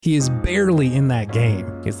He is barely in that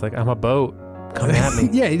game. He's like, I'm a boat. Come at me.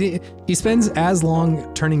 Yeah, he spends as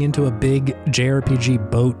long turning into a big JRPG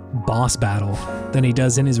boat boss battle than he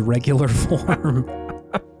does in his regular form.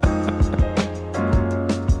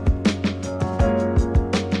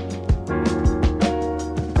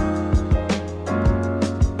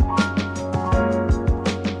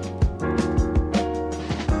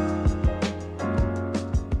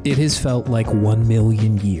 It has felt like 1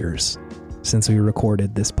 million years since we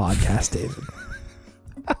recorded this podcast, David.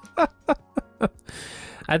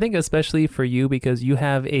 I think especially for you, because you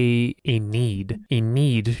have a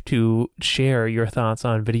need to share your thoughts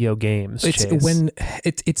on video games. It's Chase.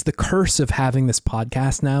 It's the curse of having this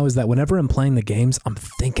podcast now, is that whenever I'm playing the games, I'm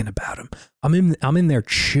thinking about them. I'm in there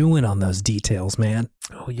chewing on those details, man.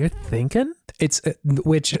 Oh, you're thinking? It's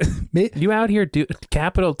which You out here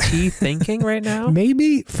capital T thinking right now?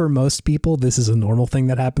 maybe for most people this is a normal thing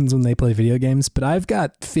that happens when they play video games, but I've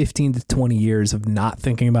got 15 to 20 years of not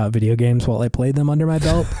thinking about video games while I played them under my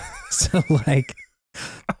belt. So like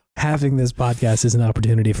having this podcast is an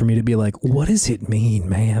opportunity for me to be like, what does it mean,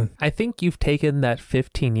 man? I think you've taken that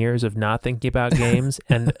 15 years of not thinking about games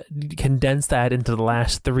and condensed that into the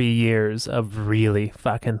last 3 years of really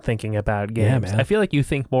fucking thinking about games. Yeah, man. I feel like you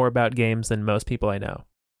think more about games than most people I know.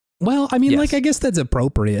 Well, I mean, Yes. like, I guess that's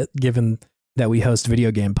appropriate given that we host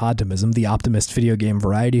Video Game Podtimism, the optimist video game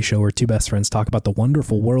variety show where two best friends talk about the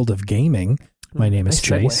wonderful world of gaming. My name is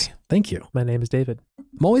Nice Chase. segue. Thank you. My name is David.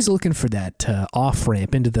 I'm always looking for that off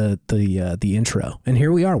ramp into the intro, and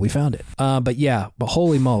here we are. We found it. But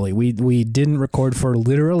holy moly, we didn't record for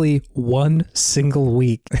literally one single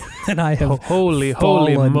week, and I have Holy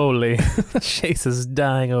fallen. moly. Chase is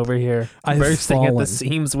dying over here. I've bursting at fallen. the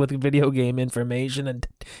seams with video game information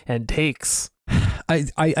and takes.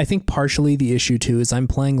 I think partially the issue too is I'm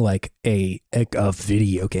playing like a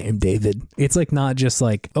video game, David. It's like not just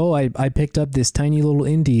like, oh, I picked up this tiny little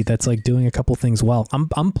indie that's like doing a couple things well.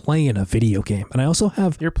 I'm playing a video game, and I also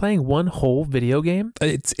have You're playing one whole video game?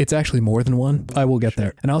 it's actually more than one. I will get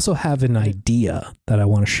there, and I also have an idea that I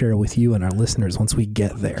want to share with you and our listeners once we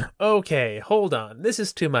get there. Okay, hold on. This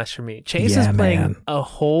is too much for me. Chase Yeah, is playing man. a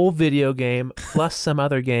whole video game plus some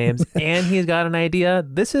other games, and he's got an idea.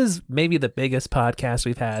 This is maybe the biggest podcast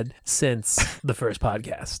we've had since the first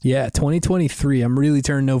podcast. Yeah, 2023. I'm really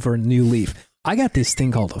turning over a new leaf. I got this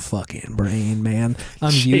thing called a fucking brain, man.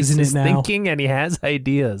 I'm Chase using it is now. thinking and he has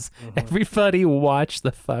ideas. Everybody watch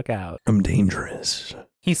the fuck out. I'm dangerous.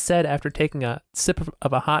 He said after taking a sip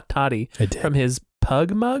of a hot toddy I did. from his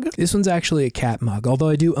pug mug. This one's actually a cat mug, although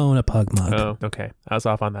I do own a pug mug. Oh, okay. I was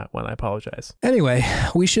off on that one. I apologize. Anyway,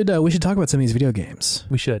 we should talk about some of these video games.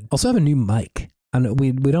 We should. Also have a new mic. I know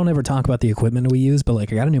we don't ever talk about the equipment we use, but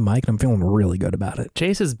like I got a new mic and I'm feeling really good about it.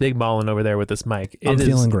 Chase is big balling over there with this mic. I'm It is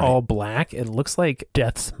feeling great. all black. It looks like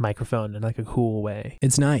Death's microphone in like a cool way.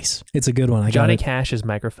 It's nice. It's a good one. I Johnny got it. Cash's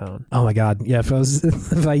microphone. Oh my god! Yeah,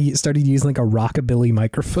 if I started using like a rockabilly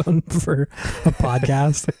microphone for a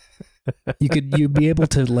podcast, you'd be able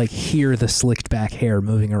to like hear the slicked back hair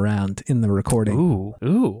moving around in the recording.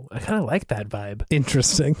 Ooh. I kind of like that vibe.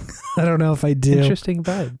 Interesting. I don't know if I do, Interesting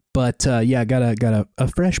vibe. but yeah, got a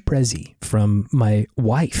fresh prezi from my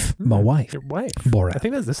wife. My wife, Your wife. Borat. I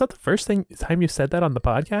think that's not the first time you said that on the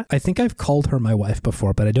podcast. I think I've called her my wife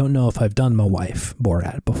before, but I don't know if I've done my wife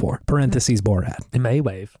Borat before. Parentheses Borat. My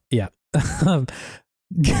wife. Yeah.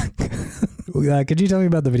 Could you tell me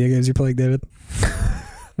about the video games you're playing, David?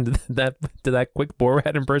 Did that quick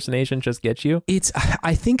Borat impersonation just get you?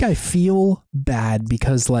 I think I feel bad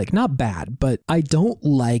because like, not bad, but I don't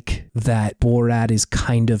like that Borat is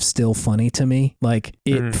kind of still funny to me. Like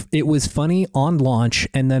it was funny on launch,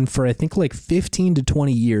 and then for I think like 15 to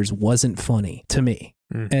 20 years wasn't funny to me.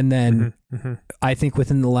 And then I think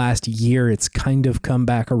within the last year, it's kind of come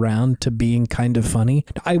back around to being kind of funny.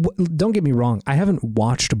 Don't get me wrong. I haven't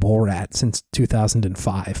watched Borat since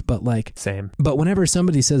 2005, but like, Same. but whenever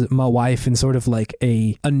somebody says my wife in sort of like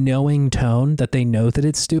a knowing tone that they know that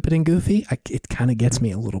it's stupid and goofy, it kind of gets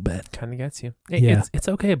me a little bit. Kind of gets you. Yeah. It's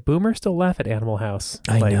okay. Boomers still laugh at Animal House.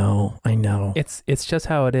 I know. It's just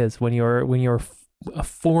how it is when you're a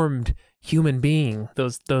formed human being.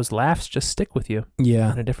 Those laughs just stick with you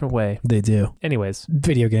Yeah, in a different way. they do. Anyways,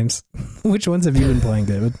 Video games. Which ones have you been playing,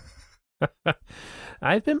 David?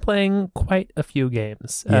 I've been playing quite a few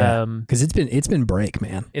games. Yeah. Because it's been break,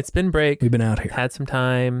 man. It's been break. We've been out here. Had some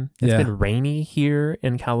time. It's Yeah. been rainy here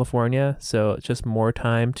in California, so it's just more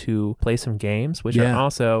time to play some games, which Yeah. are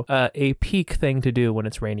also a peak thing to do when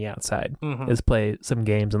it's rainy outside. Is play some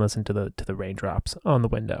games and listen to the raindrops on the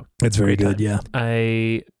window. It's very Great good. time. Yeah.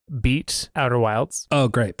 I beat Outer Wilds. Oh,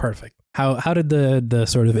 great. Perfect. How did the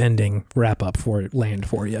sort of ending wrap up for it land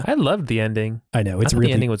for you? I loved the ending. I know I thought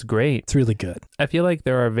the ending was great. It's really good. I feel like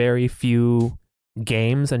there are very few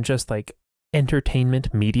games and just like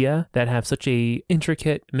entertainment media that have such a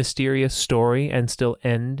intricate, mysterious story and still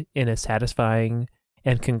end in a satisfying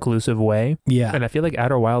and conclusive way. Yeah. And I feel like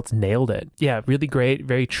Outer Wilds nailed it. Yeah, really great,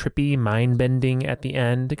 very trippy, mind-bending at the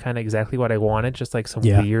end, kind of exactly what I wanted, just like some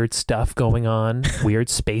weird stuff going on, weird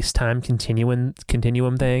space-time continuum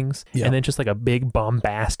things, and then just like a big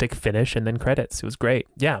bombastic finish and then credits. It was great.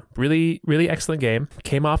 Yeah, really, really excellent game.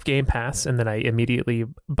 Came off Game Pass, and then I immediately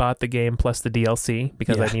bought the game plus the DLC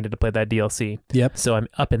because I needed to play that DLC. Yep. So I'm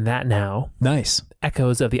up in that now. Nice.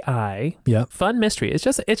 Echoes of the Eye. Yep. Fun mystery. It's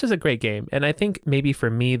just a great game. And I think maybe for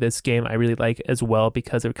me, this game I really like as well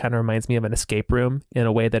because it kind of reminds me of an escape room in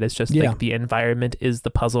a way that it's just like the environment is the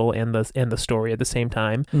puzzle and the story at the same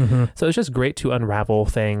time. Mm-hmm. So it's just great to unravel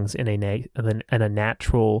things in a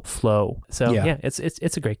natural flow. So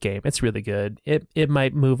it's a great game. It's really good. It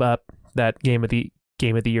might move up that game of the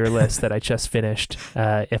year list that I just finished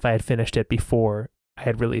if I had finished it before I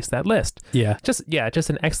had released that list. Just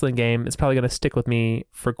an excellent game. It's probably going to stick with me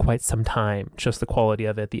for quite some time. Just the quality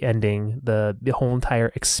of it, the ending, the whole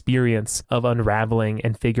entire experience of unraveling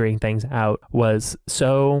and figuring things out was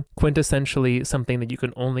so quintessentially something that you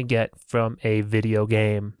can only get from a video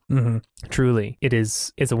game. Mm-hmm. Truly,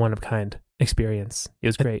 it's a one of a kind experience. It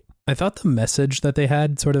was great. I thought the message that they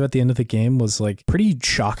had sort of at the end of the game was like pretty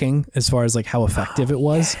shocking as far as like how effective it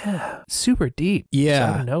was. Yeah. Super deep. Yeah. Just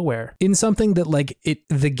out of nowhere. In something that like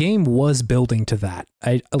the game was building to that.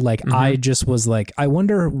 I just was like, I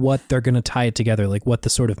wonder what they're going to tie it together, like what the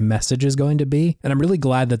sort of message is going to be. And I'm really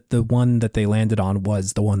glad that the one that they landed on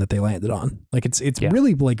was the one that they landed on. Like it's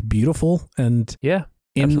really like beautiful and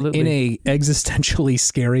in a existentially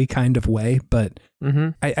scary kind of way, but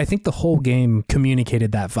I think the whole game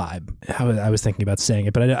communicated that vibe. I was thinking about saying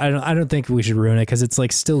it, but I don't think we should ruin it because it's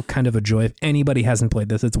like still kind of a joy. If anybody hasn't played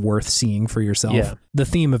this, it's worth seeing for yourself. Yeah. The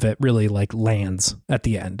theme of it really like lands at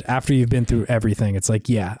the end after you've been through everything. It's like,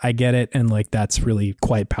 yeah, I get it, and like that's really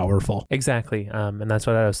quite powerful. Exactly, and that's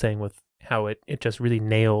what I was saying with how it just really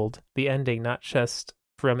nailed the ending, not just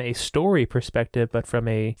from a story perspective, but from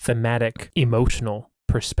a thematic, emotional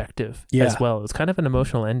perspective as well. It's kind of an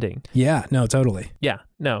emotional ending. Yeah, no, totally. Yeah,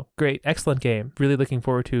 no, great, excellent game. Really looking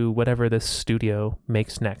forward to whatever this studio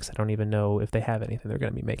makes next. I don't even know if they have anything they're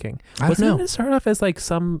going to be making. I don't know. Wasn't it start off as like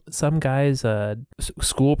some guy's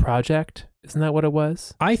school project? Isn't that what it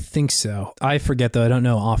was? I think so. I forget though. I don't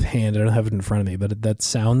know offhand. I don't have it in front of me, but that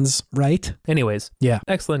sounds right. Anyways, yeah,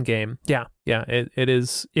 excellent game. Yeah, it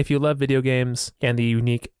is. If you love video games and the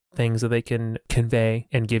unique things that they can convey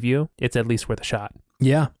and give you, it's at least worth a shot.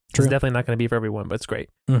 Yeah, true. It's definitely not going to be for everyone, but it's great.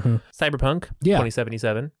 Mm-hmm. Cyberpunk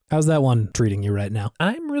 2077. How's that one treating you right now?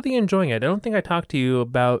 I'm really enjoying it. I don't think I talked to you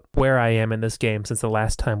about where I am in this game since the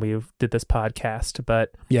last time we did this podcast,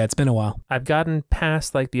 but yeah, it's been a while. I've gotten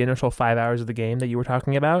past like the initial 5 hours of the game that you were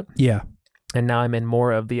talking about. Yeah. And now I'm in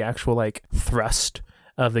more of the actual like thrust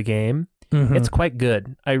of the game. Mm-hmm. It's quite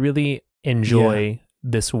good. I really enjoy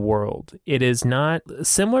this world. It is not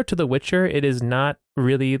similar to The Witcher. It is not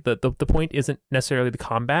really the point isn't necessarily the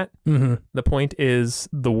combat. Mm-hmm. The point is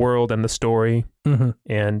the world and the story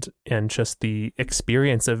and just the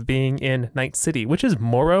experience of being in Night City, which is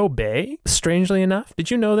Morro Bay. Strangely enough, did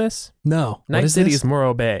you know this? No. Night City is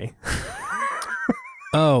Morro Bay.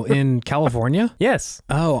 Oh, in California? Yes.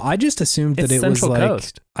 Oh, I just assumed that it was like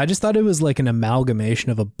Coast. I just thought it was like an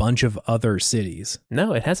amalgamation of a bunch of other cities.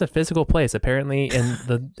 No, it has a physical place. Apparently in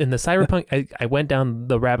the Cyberpunk, I went down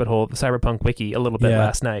the rabbit hole of the Cyberpunk wiki a little bit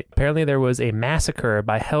last night. Apparently there was a massacre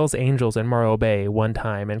by Hell's Angels in Morro Bay one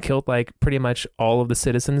time and killed like pretty much all of the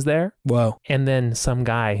citizens there. Whoa. And then some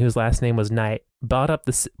guy whose last name was Knight bought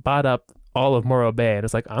up all of Morro Bay, and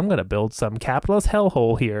it's like, I'm gonna build some capitalist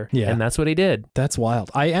hellhole here. Yeah, and that's what he did. That's wild.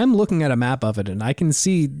 I am looking at a map of it, and I can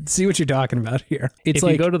see what you're talking about here. It's if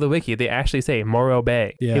like, you go to the wiki, they actually say Morro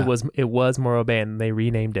Bay. Yeah. It was Morro Bay, and they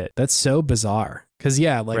renamed it. That's so bizarre. Because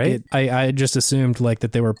like right? I just assumed like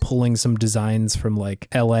that they were pulling some designs from like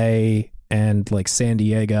L.A. and like San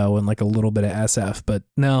Diego and like a little bit of SF, but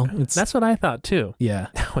no, that's what I thought too. Yeah.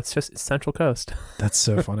 No, it's Central Coast. That's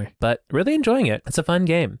so funny. But really enjoying it. It's a fun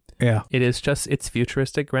game. Yeah. It's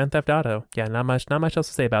futuristic Grand Theft Auto. Yeah, not much else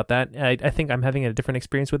to say about that. I think I'm having a different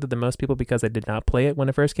experience with it than most people because I did not play it when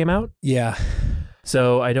it first came out. Yeah.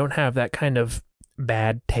 So I don't have that kind of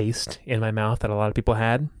bad taste in my mouth that a lot of people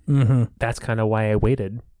had. Mm-hmm. That's kind of why I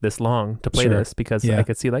waited this long to play this, because I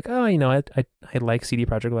could see like, oh, I like CD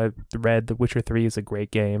Projekt. I've read The Witcher 3 is a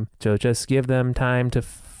great game. So just give them time to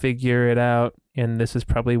figure it out and this is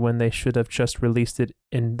probably when they should have just released it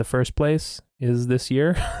in the first place, is this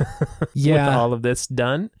year. Yeah. With all of this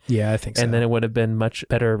done. Yeah, I think so. And then it would have been much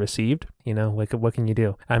better received. You know, like, what can you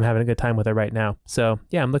do? I'm having a good time with it right now. So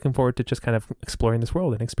yeah, I'm looking forward to just kind of exploring this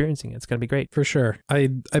world and experiencing it. It's going to be great. For sure. I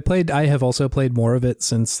have also played more of it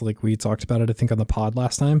since, like, we talked about it, I think, on the pod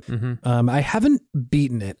last time. Mm-hmm. I haven't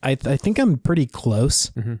beaten it. I think I'm pretty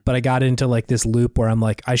close, but I got into like this loop where I'm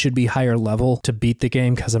like, I should be higher level to beat the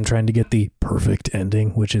game because I'm trying to get the perfect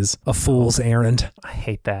ending, which is a fool's errand. I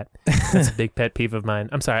hate that. That's a big pet peeve of mine.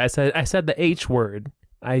 I'm sorry. I said the H word.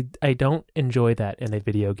 I don't enjoy that in a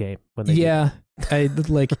video game. When they yeah. I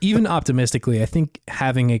like, even optimistically, I think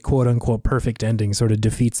having a quote unquote perfect ending sort of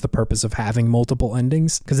defeats the purpose of having multiple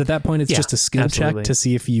endings. Because at that point, it's just a skill check to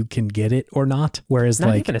see if you can get it or not. Whereas not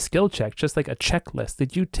like even a skill check, just like a checklist.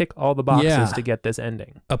 Did you tick all the boxes to get this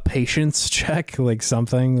ending? A patience check, like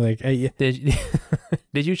something like. Did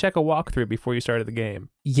you check a walkthrough before you started the game?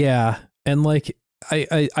 Yeah. And like,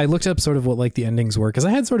 I looked up sort of what like the endings were because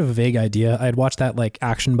I had sort of a vague idea. I had watched that like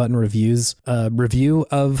Action Button review of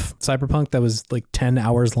Cyberpunk that was like 10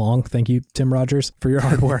 hours long. Thank you, Tim Rogers, for your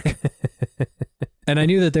hard work. And I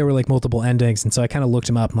knew that there were like multiple endings. And so I kind of looked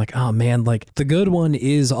them up. I'm like, oh man, like the good one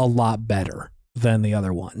is a lot better than the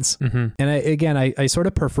other ones. And I sort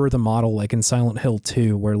of prefer the model like in Silent Hill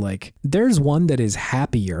 2 where like there's one that is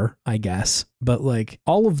happier, I guess, but like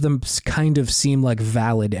all of them kind of seem like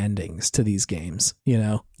valid endings to these games, you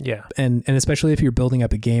know? Yeah. And especially if you're building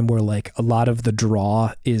up a game where like a lot of the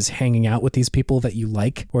draw is hanging out with these people that you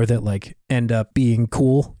like or that like end up being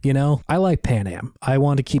cool, you know? I like Panam. I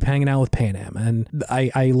want to keep hanging out with Panam. And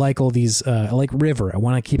I like all these, I like River. I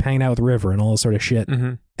want to keep hanging out with River and all this sort of shit.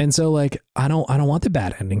 And so like, I don't want the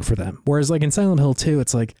bad ending for them. Whereas like in Silent Hill 2,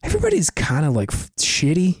 it's like everybody's kind of like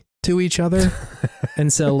shitty to each other.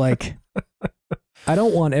 And so like, I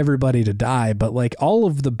don't want everybody to die, but like all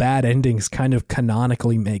of the bad endings kind of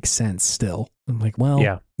canonically make sense still. I'm like,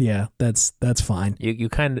 well, yeah, that's fine. You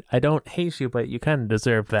kind of, I don't hate you, but you kind of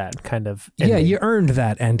deserve that kind of ending. Yeah, you earned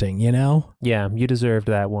that ending, you know? Yeah, you deserved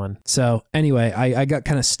that one. So anyway, I got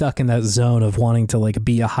kind of stuck in that zone of wanting to like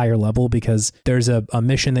be a higher level because there's a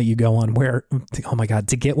mission that you go on where, oh my God,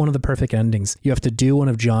 to get one of the perfect endings, you have to do one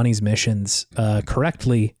of Johnny's missions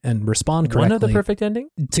correctly and respond correctly. One of the perfect ending?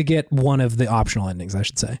 To get one of the optional endings, I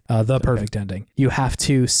should say. The perfect ending. You have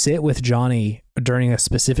to sit with Johnny during a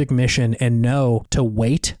specific mission and know to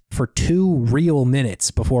wait for 2 real minutes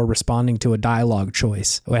before responding to a dialogue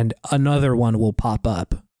choice, and another one will pop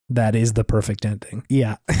up that is the perfect ending.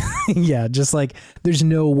 Yeah. Yeah, just like there's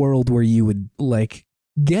no world where you would like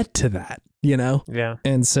get to that, you know? Yeah.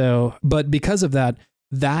 And so, but because of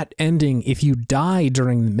that ending, if you die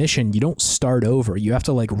during the mission, you don't start over. You have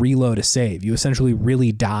to like reload a save. You essentially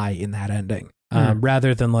really die in that ending.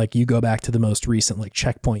 Rather than like you go back to the most recent like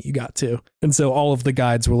checkpoint you got to. And so all of the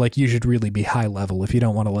guides were like, you should really be high level if you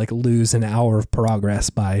don't want to like lose an hour of progress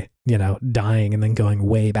by, you know, dying and then going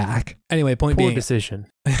way back. Anyway, point being, decision.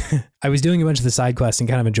 I was doing a bunch of the side quests and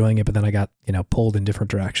kind of enjoying it, but then I got, you know, pulled in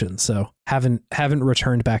different directions. So haven't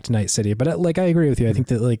returned back to Night City. But like, I agree with you. I think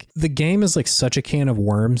that like the game is like such a can of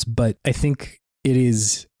worms, but I think it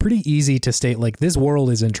is pretty easy to state like this world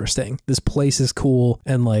is interesting. This place is cool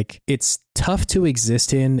and like it's tough to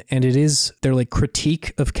exist in, and it is their like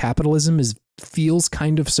critique of capitalism feels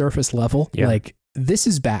kind of surface level. Yeah. Like this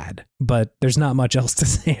is bad, but there's not much else to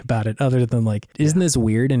say about it other than like, isn't this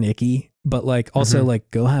weird and icky? But like also like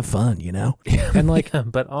go have fun, you know? And like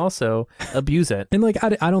but also abuse it. And like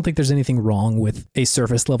I don't think there's anything wrong with a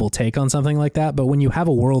surface level take on something like that, but when you have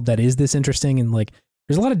a world that is this interesting and like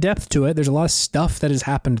there's a lot of depth to it. There's a lot of stuff that has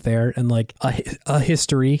happened there and like a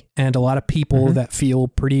history and a lot of people that feel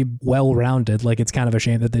pretty well-rounded. Like it's kind of a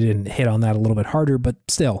shame that they didn't hit on that a little bit harder, but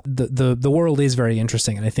still the world is very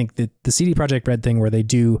interesting. And I think that the CD Projekt Red thing where they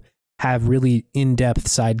do have really in-depth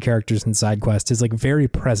side characters and side quests is like very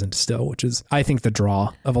present still, which is, I think, the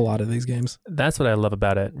draw of a lot of these games. That's what I love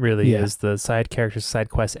about it, really, is the side characters, side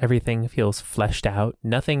quests. Everything feels fleshed out.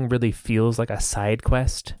 Nothing really feels like a side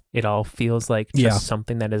quest. It all feels like just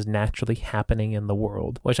something that is naturally happening in the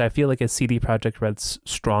world, which I feel like is CD Projekt Red's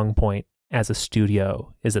strong point as a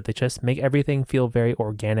studio, is that they just make everything feel very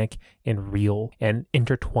organic and real and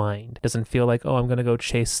intertwined. It doesn't feel like, oh, I'm going to go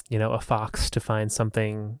chase, you know, a fox to find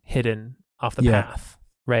something hidden off the path,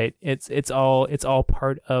 right? It's all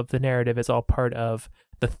part of the narrative. It's all part of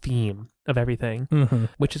the theme of everything,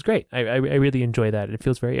 which is great. I really enjoy that. It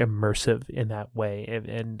feels very immersive in that way.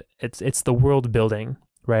 And it's the world building,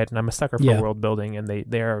 right? And I'm a sucker for world building, and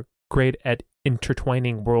they are great at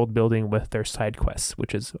intertwining world building with their side quests,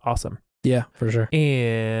 which is awesome. Yeah, for sure.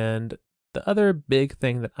 And The other big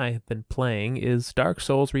thing that I have been playing is Dark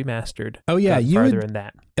Souls Remastered. Oh yeah, farther in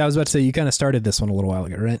that. I was about to say, you kind of started this one a little while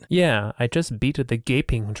ago, right? Yeah, I just beat the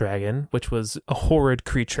Gaping Dragon, which was a horrid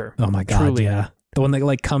creature. Oh my god, Truly. yeah. The one that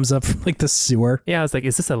like comes up from like the sewer. Yeah, I was like,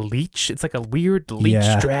 is this a leech? It's like a weird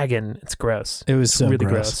leech dragon. It's gross. It was it's so really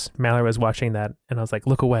gross. Mallory was watching that, and I was like,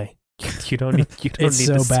 look away. You don't need. You don't it's need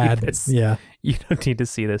so to bad. see this. Yeah. You don't need to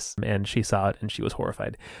see this. And she saw it, and she was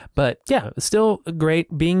horrified. But yeah, still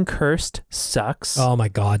great. Being cursed sucks. Oh my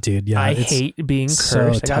god, dude. Yeah. I hate being cursed. So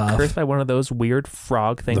I got tough. cursed by one of those weird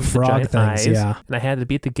frog things. The frog giant things, eyes, yeah. And I had to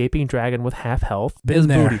beat the Gaping Dragon with half health. Been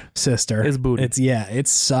there, sister. His booty. It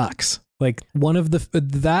sucks. Like one of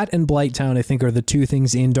that and Blighttown, I think, are the two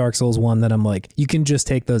things in Dark Souls 1 that I'm like, you can just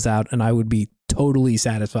take those out and I would be totally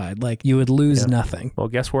satisfied. Like you would lose nothing. Well,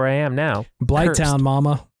 guess where I am now? Blighttown,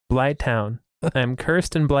 mama. Blighttown. I'm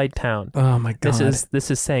cursed in Blighttown. Oh my god.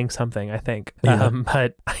 This is saying something, I think. Yeah.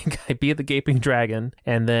 But I beat the Gaping Dragon,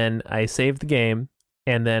 and then I saved the game.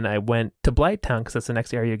 And then I went to Blighttown because that's the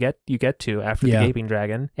next area you get to after the Gaping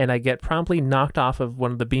Dragon. And I get promptly knocked off of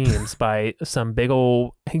one of the beams by some big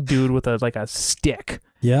old dude with a stick.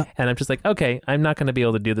 Yeah. And I'm just like, okay, I'm not going to be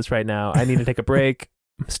able to do this right now. I need to take a break.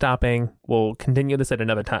 I'm stopping. We'll continue this at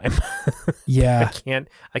another time. Yeah.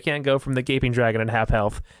 I can't go from the Gaping Dragon at half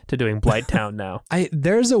health to doing Blighttown now.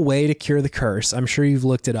 There's a way to cure the curse. I'm sure you've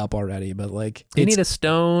looked it up already, but like you need a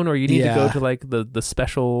stone, or you need to go to like the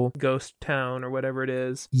special ghost town or whatever it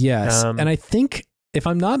is. Yes. And I think, if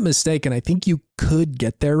I'm not mistaken, I think you could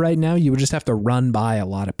get there right now. You would just have to run by a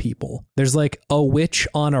lot of people. There's like a witch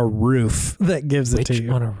on a roof that gives it to you.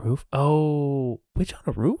 Witch on a roof? Oh, witch on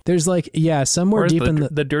a roof? There's like, somewhere deep in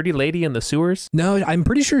the dirty lady in the sewers? No, I'm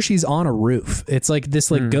pretty sure she's on a roof. It's like this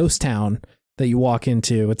like ghost town that you walk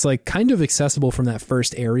into. It's like kind of accessible from that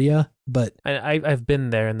first area, but I've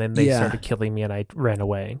been there, and then they started killing me and I ran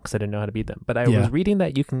away because I didn't know how to beat them. But I was reading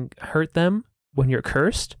that you can hurt them when you're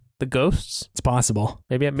cursed. The ghosts? It's possible.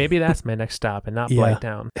 Maybe that's my next stop and not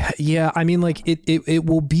Blighttown. Yeah, I mean, like it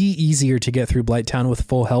will be easier to get through Blighttown with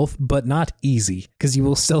full health, but not easy because you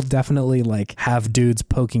will still definitely like have dudes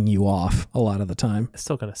poking you off a lot of the time. It's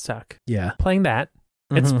still gonna suck. Yeah, playing that.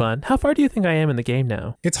 It's fun. How far do you think I am in the game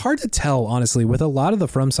now? It's hard to tell, honestly, with a lot of the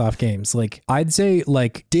FromSoft games. Like, I'd say,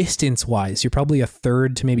 like, distance-wise, you're probably a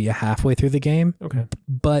third to maybe a halfway through the game. Okay.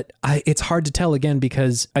 But it's hard to tell, again,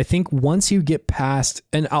 because I think once you get past,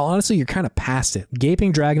 and honestly, you're kind of past it.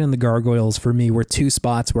 Gaping Dragon and the Gargoyles, for me, were two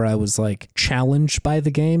spots where I was, like, challenged by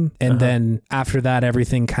the game. And then after that,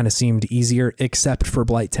 everything kind of seemed easier, except for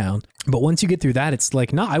Blighttown. But once you get through that, it's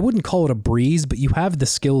like, I wouldn't call it a breeze, but you have the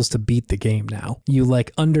skills to beat the game now. You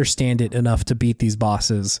like understand it enough to beat these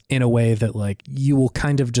bosses in a way that like you will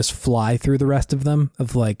kind of just fly through the rest of them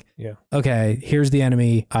of like, okay, here's the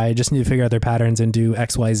enemy. I just need to figure out their patterns and do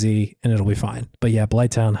X, Y, Z, and it'll be fine. But yeah,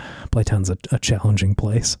 Blighttown's a challenging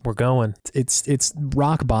place. We're going. It's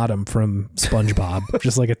rock bottom from SpongeBob,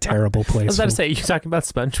 just like a terrible place. I was about to say, you're talking about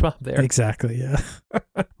SpongeBob there. Exactly, yeah.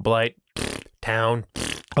 Blighttown.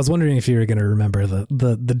 I was wondering if you were going to remember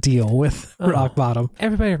the deal with Rock Bottom.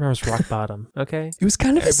 Everybody remembers Rock Bottom, okay? It was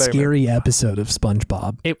kind of a scary episode of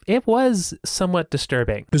SpongeBob. It was somewhat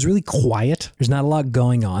disturbing. It was really quiet. There's not a lot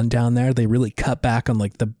going on down there. They really cut back on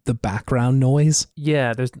like the background noise.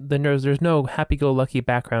 Yeah, there's no happy-go-lucky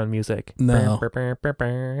background music. No.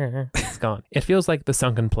 It's gone. It feels like The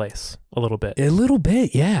Sunken Place a little bit. A little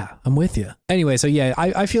bit, yeah. I'm with you. Anyway, so yeah,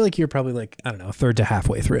 I feel like you're probably like, I don't know, a third to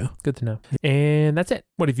halfway through. Good to know. And that's it.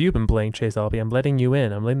 What have you been playing, Chase Albee? I'm letting you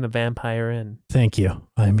in. I'm letting the vampire in. Thank you.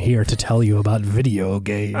 I'm here to tell you about video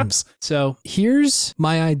games. So here's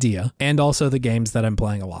my idea, and also the games that I'm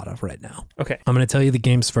playing a lot of right now. Okay. I'm going to tell you the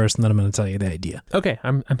games first, and then I'm going to tell you the idea. Okay,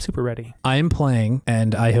 I'm super ready. I am playing,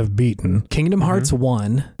 and I have beaten Kingdom Hearts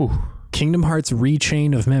 1. Ooh. Kingdom Hearts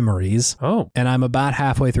Rechain of Memories. Oh. And I'm about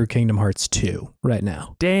halfway through Kingdom Hearts 2 right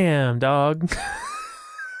now. Damn, dog.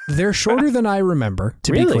 They're shorter than I remember,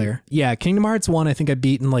 to be clear. Yeah, Kingdom Hearts 1, I think I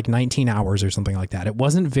beat in like 19 hours or something like that. It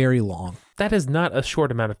wasn't very long. That is not a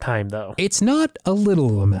short amount of time, though. It's not a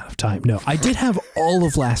little amount of time, no. I did have all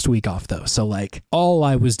of last week off, though. So, like, all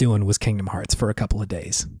I was doing was Kingdom Hearts for a couple of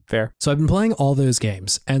days. Fair. So I've been playing all those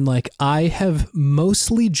games. And, like, I have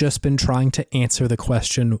mostly just been trying to answer the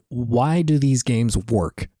question, why do these games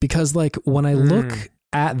work? Because, like, when I look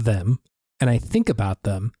at them and I think about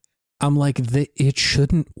them, I'm like, it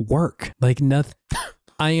shouldn't work. Like, nothing.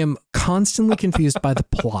 I am constantly confused by the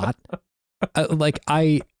plot.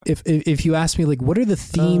 If you ask me, like, what are the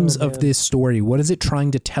themes of this story? What is it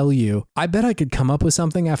trying to tell you? I bet I could come up with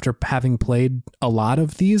something after having played a lot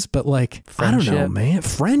of these, but like, Friendship. I don't know, man.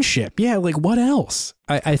 Friendship. Yeah. Like, what else?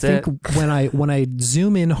 I think when I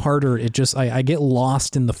zoom in harder, it just, I get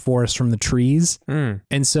lost in the forest from the trees.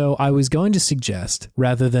 And so I was going to suggest,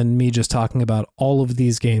 rather than me just talking about all of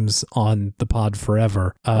these games on the pod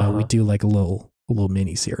forever, we do like a little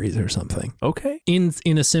mini series or something. Okay. In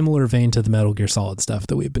a similar vein to the Metal Gear Solid stuff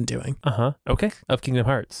that we've been doing. Okay. Of Kingdom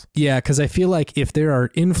Hearts. Yeah, because I feel like if there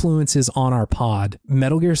are influences on our pod,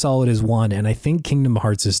 Metal Gear Solid is one, and I think Kingdom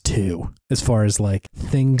Hearts is two, as far as like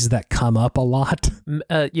things that come up a lot.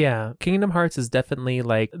 Yeah. Kingdom Hearts is definitely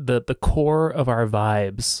like the core of our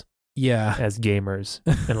vibes. Yeah. As gamers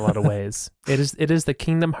in a lot of ways. It is the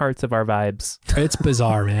Kingdom Hearts of our vibes. It's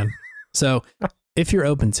bizarre, man. So if you're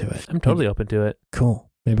open to it. I'm totally open to it.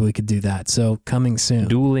 Cool. Maybe we could do that. So coming soon.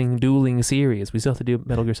 Dueling series. We still have to do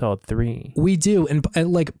Metal Gear Solid 3. We do. And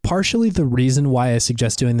like partially the reason why I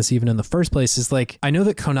suggest doing this even in the first place is like, I know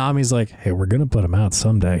that Konami's like, hey, we're going to put them out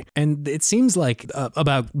someday. And it seems like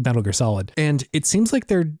about Metal Gear Solid. And it seems like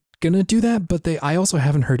they're gonna do that, but I also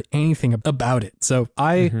haven't heard anything about it. So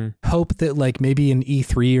I hope that like maybe in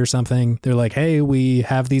E3 or something, they're like, hey, we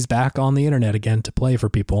have these back on the internet again to play for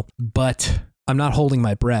people. But I'm not holding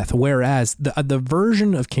my breath. Whereas the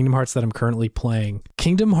version of Kingdom Hearts that I'm currently playing,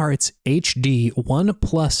 Kingdom Hearts HD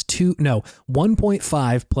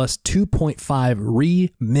 1.5 plus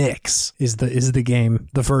 2.5 remix is the game,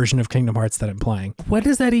 the version of Kingdom Hearts that I'm playing. What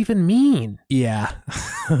does that even mean? Yeah.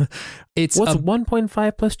 What's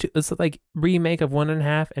 1.5 plus 2? It's like remake of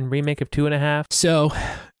 1.5 and remake of 2.5. So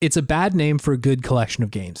it's a bad name for a good collection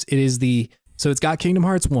of games. So it's got Kingdom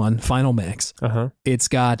Hearts 1, Final Mix. It's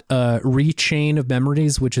got Rechain of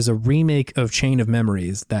Memories, which is a remake of Chain of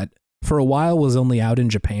Memories that for a while was only out in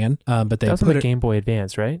Japan, but they put it Game Boy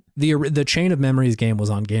Advance, right? The Chain of Memories game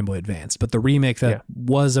was on Game Boy Advance, but the remake that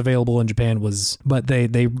was available in Japan but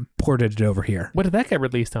they ported it over here. What did that get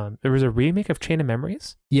released on? There was a remake of Chain of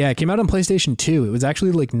Memories? Yeah, it came out on PlayStation 2. It was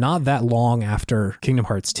actually like not that long after Kingdom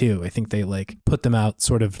Hearts 2. I think they like put them out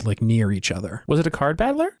sort of like near each other. Was it a card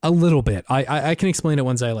battler? A little bit. I can explain it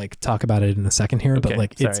once I like talk about it in a second here, but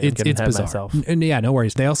like it's bizarre. And yeah, no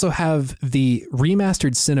worries. They also have the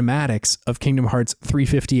remastered cinematics of Kingdom Hearts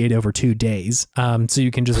 358 over 2 days. So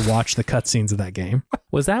you can just watch the cutscenes of that game.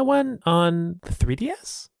 Was that one on the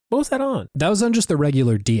 3DS? What was that on? That was on just the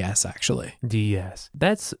regular DS, actually. DS.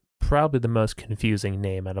 That's probably the most confusing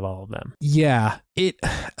name out of all of them. Yeah.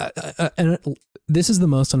 This is the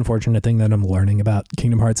most unfortunate thing that I'm learning about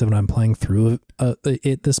Kingdom Hearts when I'm playing through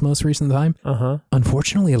it this most recent time.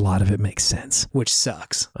 Unfortunately, a lot of it makes sense, which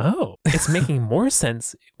sucks. Oh, it's making more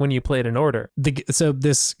sense when you play it in order. So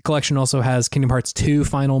this collection also has Kingdom Hearts 2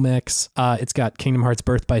 Final Mix. It's got Kingdom Hearts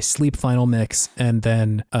Birth by Sleep Final Mix, and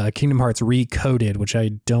then Kingdom Hearts Recoded, which I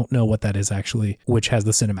don't know what that is actually, which has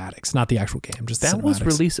the cinematics, not the actual game, just the cinematics. That was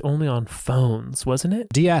released only on phones, wasn't it?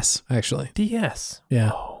 DS, actually. DS.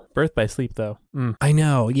 Yeah. Oh. Birth by Sleep, though. I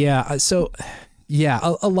know. Yeah. So,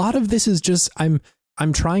 yeah, a lot of this is just I'm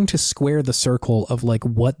trying to square the circle of like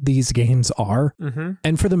what these games are.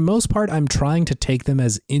 And for the most part, I'm trying to take them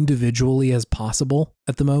as individually as possible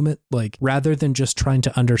at the moment, like rather than just trying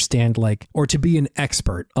to understand like or to be an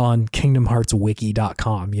expert on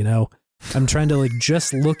KingdomHeartsWiki.com, you know? I'm trying to like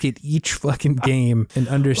just look at each fucking game and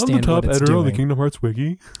understand what it's doing. I'm the top editor on the Kingdom Hearts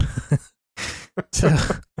Wiki.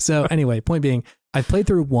 So anyway, point being, I've played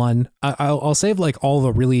through one. I'll save like all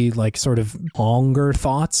the really like sort of longer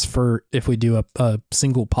thoughts for if we do a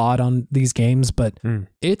single pod on these games, but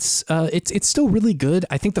it's still really good.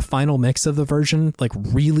 I think the final mix of the version like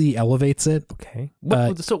really elevates it. Okay.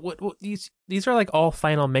 What these are like all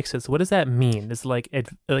final mixes. What does that mean? Is it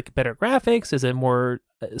like better graphics? Is it more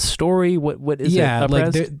story? What is it? Yeah,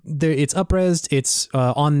 like it's up-resed. It's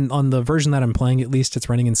on the version that I'm playing, at least it's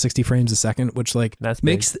running in 60 frames a second, which like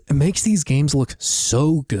makes these games look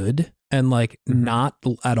so good and like not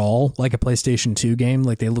at all like a PlayStation 2 game.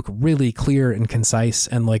 Like they look really clear and concise,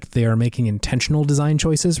 and like they are making intentional design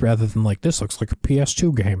choices rather than like this looks like a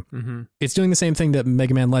PS2 game. It's doing the same thing that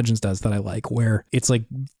Mega Man Legends does that I like, where it's like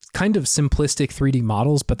kind of simplistic 3D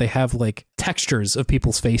models, but they have like textures of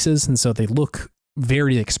people's faces, and so they look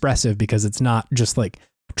very expressive because it's not just like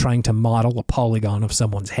trying to model a polygon of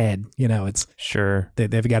someone's head, you know. It's sure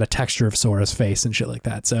they've got a texture of Sora's face and shit like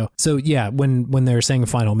that. So yeah, when they're saying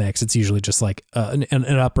final mix, it's usually just like an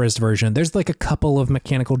up-res version. There's like a couple of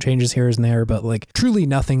mechanical changes here and there, but like truly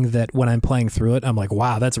nothing that when I'm playing through it I'm like,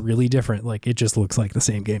 wow, that's really different. Like it just looks like the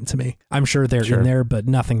same game to me. I'm sure they're in there, but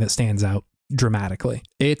nothing that stands out dramatically.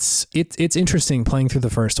 It's interesting playing through the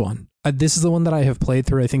first one. This is the one that I have played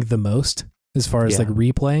through, I think, the most. As far as like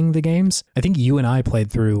replaying the games, I think you and I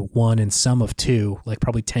played through 1 and some of 2, like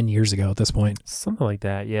probably 10 years ago at this point. Something like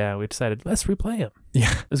that. Yeah. We decided, let's replay them.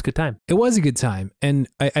 Yeah. It was a good time. It was a good time. And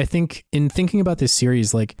I think in thinking about this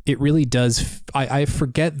series, like it really does, I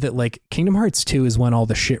forget that like Kingdom Hearts 2 is when all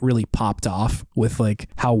the shit really popped off with like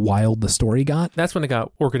how wild the story got. That's when it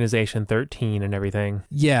got Organization 13 and everything.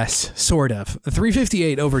 Yes, sort of.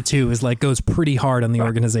 358 over 2 is like goes pretty hard on the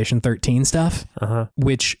Organization 13 stuff,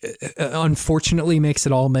 which unfortunately makes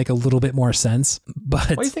it all make a little bit more sense.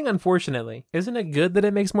 But what do you think unfortunately? Isn't it good that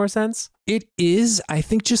it makes more sense? It is. I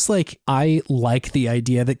think just like I like the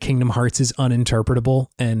idea that Kingdom Hearts is uninterpretable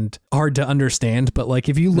and hard to understand, but like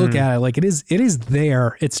if you look at it, like it is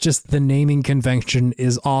there. It's just the naming convention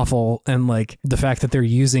is awful, and like the fact that they're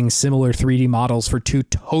using similar 3D models for 2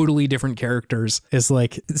 totally different characters is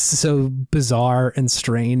like so bizarre and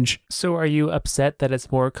strange. So are you upset that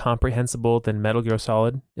it's more comprehensible than Metal Gear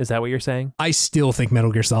Solid? Is that what you're saying? I still think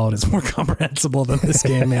Metal Gear Solid is more comprehensible than this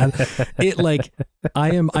game, man. It like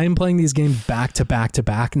I am playing these games back to back to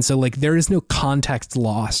back, and so like there is no context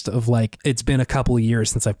lost of like it's been a couple of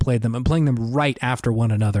years since I've played them. I'm playing them right after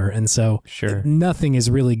one another, and so nothing is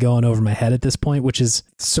really going over my head at this point, which is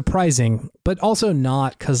surprising, but also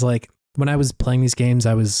not, because like when I was playing these games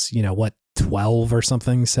I was 12 or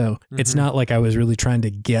something, so it's not like I was really trying to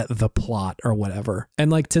get the plot or whatever.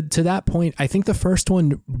 And like to that point, I think the first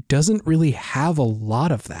one doesn't really have a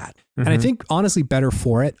lot of that, and I think honestly better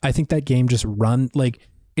for it. I think that game just like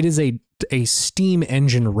it is a steam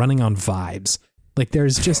engine running on vibes. Like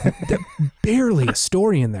there's just barely a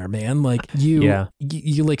story in there, man. Like you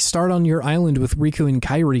like start on your island with Riku and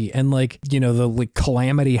Kairi, and like, the like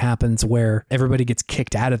calamity happens where everybody gets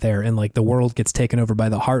kicked out of there and like the world gets taken over by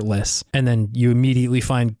the Heartless. And then you immediately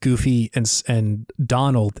find Goofy and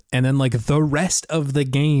Donald. And then like the rest of the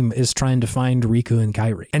game is trying to find Riku and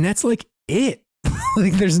Kairi. And that's like it.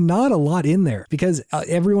 Like there's not a lot in there, because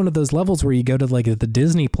every one of those levels where you go to like the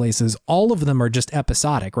Disney places, all of them are just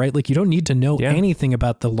episodic, right? Like you don't need to know anything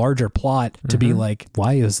about the larger plot to be like,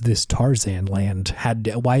 why is this Tarzan land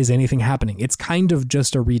why is anything happening? It's kind of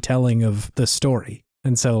just a retelling of the story.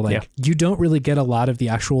 And so like you don't really get a lot of the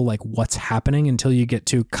actual like what's happening until you get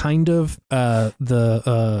to kind of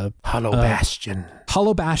the Hollow Bastion.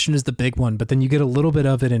 Hollow Bastion is the big one, but then you get a little bit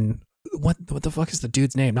of it in what the fuck is the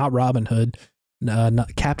dude's name? Not Robin Hood.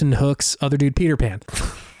 Not Captain Hook's other dude, Peter Pan.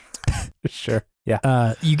 Sure.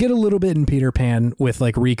 Yeah. You get a little bit in Peter Pan with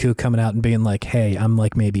like Riku coming out and being like, hey, I'm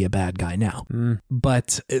like maybe a bad guy now.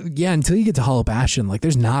 But until you get to Hollow Bastion, like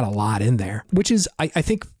there's not a lot in there, which is, I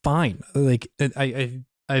think, fine. Like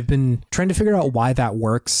I've been trying to figure out why that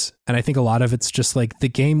works. And I think a lot of it's just like the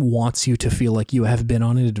game wants you to feel like you have been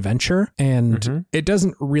on an adventure, and it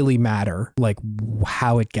doesn't really matter like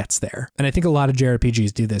how it gets there. And I think a lot of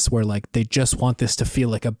JRPGs do this where like they just want this to feel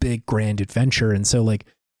like a big grand adventure. And so like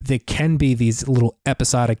they can be these little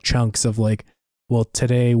episodic chunks of like, well,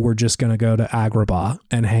 today we're just going to go to Agrabah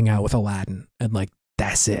and hang out with Aladdin. And like,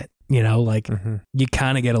 that's it. Like you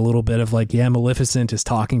kind of get a little bit of like, Maleficent is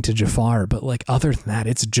talking to Jafar, but like other than that,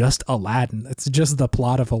 it's just Aladdin. It's just the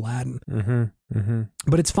plot of Aladdin.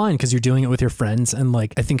 But it's fine because you're doing it with your friends. And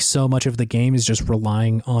like, I think so much of the game is just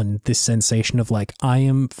relying on this sensation of like, I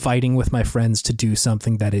am fighting with my friends to do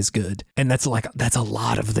something that is good. And that's a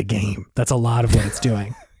lot of the game. That's a lot of what it's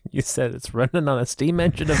doing. You said it's running on a steam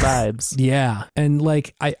engine of vibes. Yeah. And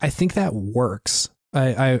like, I think that works.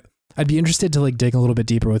 I'd be interested to like dig a little bit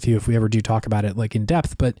deeper with you if we ever do talk about it like in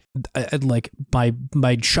depth, but like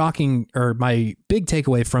my shocking or my big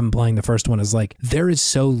takeaway from playing the first one is like there is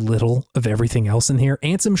so little of everything else in here.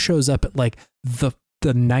 Ansem shows up at like the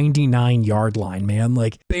 99-yard line, man,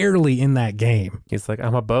 like barely in that game. He's like,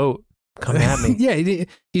 I'm a boat. Come at me. Yeah,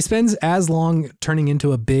 he spends as long turning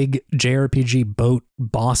into a big JRPG boat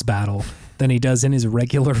boss battle than he does in his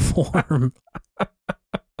regular form.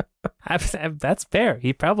 That's fair.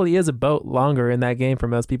 He probably is a boat longer in that game for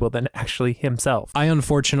most people than actually himself. I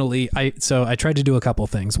tried to do a couple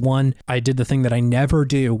things. One, I did the thing that I never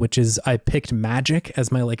do, which is I picked magic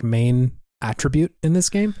as my like main attribute in this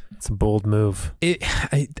game. It's a bold move.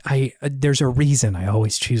 There's a reason I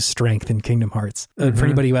always choose strength in Kingdom Hearts. For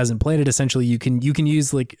anybody who hasn't played it, essentially you can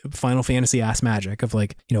use like Final Fantasy ass magic of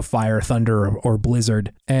like, fire, thunder, or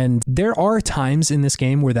blizzard. And there are times in this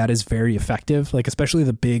game where that is very effective, like especially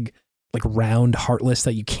the big like round Heartless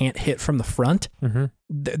that you can't hit from the front.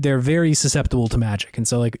 they're very susceptible to magic. And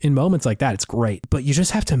so like in moments like that, it's great, but you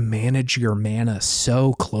just have to manage your mana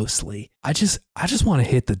so closely. I just want to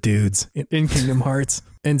hit the dudes in Kingdom Hearts.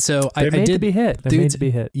 And so I did to be hit. They're made to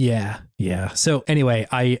be hit. Yeah. So anyway,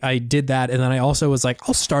 I did that. And then I also was like,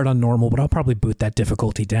 I'll start on normal, but I'll probably boot that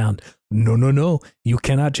difficulty down. No. You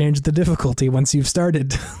cannot change the difficulty once you've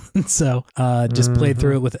started. So just played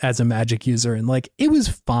through it as a magic user. And like, it was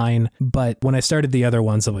fine. But when I started the other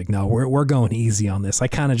ones, I'm like, no, we're going easy on this. I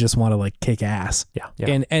kind of just want to like kick ass.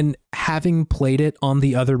 Yeah. And having played it on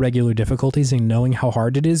the other regular difficulties and knowing how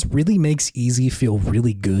hard it is really makes easy feel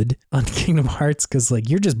really good on Kingdom Hearts. Cause like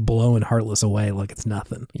you're just blowing Heartless away like it's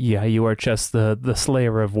nothing. Yeah. You are just the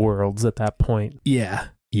slayer of worlds at that point.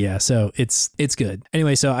 Yeah, so it's good.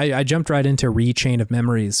 Anyway, so I jumped right into Re-Chain of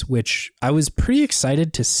Memories, which I was pretty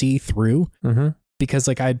excited to see through because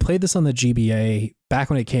like I had played this on the GBA back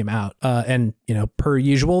when it came out. And, you know, per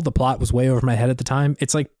usual, the plot was way over my head at the time.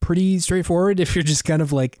 It's like pretty straightforward if you're just kind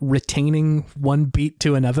of like retaining one beat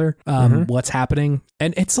to another, what's happening.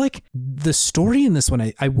 And it's like the story in this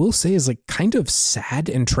one, I will say is like kind of sad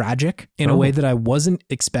and tragic in a way that I wasn't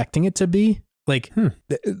expecting it to be. Like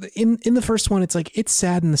in the first one, it's like, it's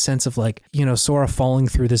sad in the sense of like, you know, Sora falling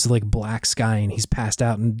through this like black sky and he's passed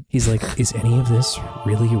out and he's like, is any of this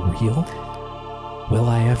really real? Will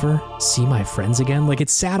I ever see my friends again? Like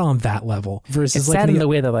it's sad on that level versus it's like sad in the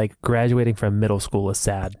way that like graduating from middle school is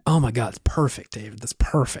sad. Oh my God, it's perfect, David. That's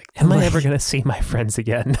perfect. Am I ever going to see my friends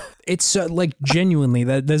again? It's so, like genuinely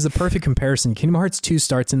there's the perfect comparison. Kingdom Hearts 2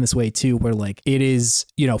 starts in this way too, where like it is,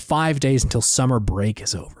 you know, 5 days until summer break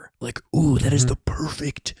is over. Like, ooh, that is the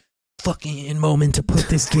perfect fucking moment to put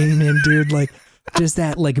this game in, dude. Like, just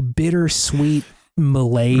that like bittersweet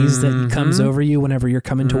malaise that comes over you whenever you're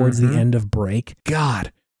coming towards the end of break.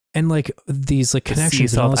 God. And like these like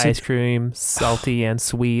connections. Sea salt ice cream, salty and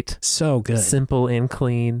sweet. So good. Simple and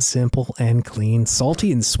clean.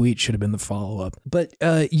 Salty and sweet should have been the follow-up. But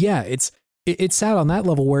yeah, it's sad on that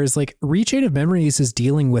level, whereas like Re-Chain of Memories is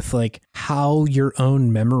dealing with like how your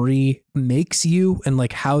own memory makes you and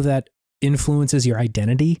like how that influences your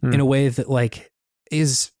identity in a way that like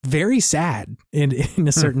is very sad in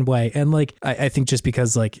a certain way. And like I think just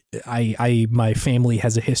because like my family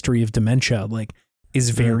has a history of dementia, like is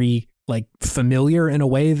very like familiar in a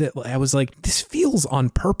way that I was like, this feels on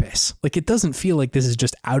purpose. Like it doesn't feel like this is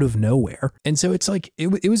just out of nowhere. And so it's like,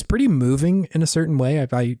 it was pretty moving in a certain way.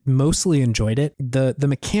 I mostly enjoyed it. The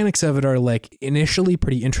mechanics of it are like initially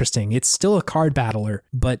pretty interesting. It's still a card battler,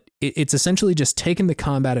 but it's essentially just taken the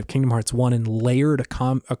combat of Kingdom Hearts 1 and layered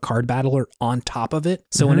a card battler on top of it.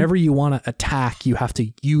 So whenever you want to attack, you have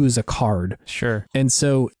to use a card. Sure. And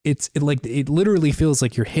so it literally feels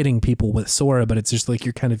like you're hitting people with Sora, but it's just like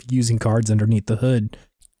you're kind of using cards underneath the hood,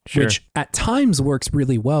 which at times works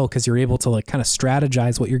really well because you're able to like kind of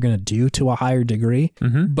strategize what you're going to do to a higher degree.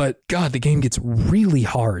 But God, the game gets really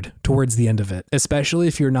hard towards the end of it, especially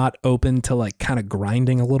if you're not open to like kind of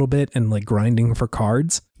grinding a little bit and like grinding for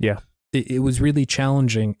cards. Yeah. It was really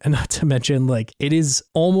challenging. And not to mention, like, it is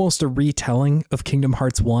almost a retelling of Kingdom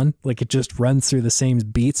Hearts 1. Like, it just runs through the same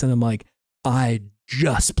beats. And I'm like, I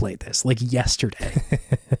just played this like yesterday.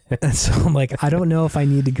 And so I'm like, I don't know if I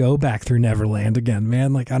need to go back through Neverland again,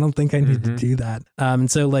 man. Like, I don't think I need to do that. And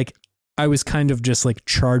so like, I was kind of just like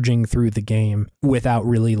charging through the game without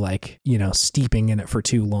really like, you know, steeping in it for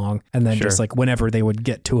too long. And then just like whenever they would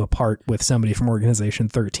get to a part with somebody from Organization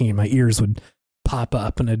 13, my ears would pop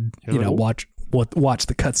up and I'd, you know, watch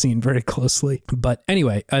the cutscene very closely. But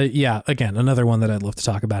anyway, yeah, again, another one that I'd love to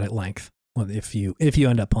talk about at length. Well, if you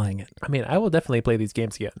end up playing it. I mean, I will definitely play these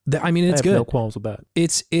games again. I mean, it's good. No qualms with that.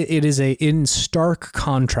 It is in stark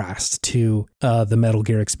contrast to the Metal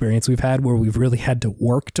Gear experience we've had, where we've really had to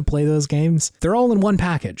work to play those games. They're all in one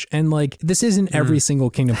package, and like this isn't every single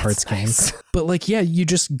Kingdom Hearts game, but like yeah, you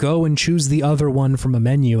just go and choose the other one from a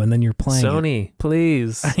menu, and then you're playing. Sony,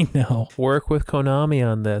 please, I know, work with Konami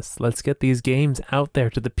on this. Let's get these games out there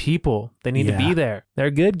to the people. They need to be there.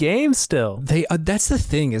 They're good games still. They that's the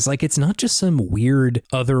thing is like it's not just some weird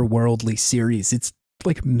otherworldly series. It's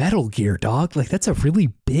like Metal Gear, dog. Like that's a really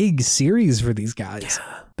big series for these guys.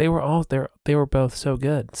 Yeah. They were all there. They were both so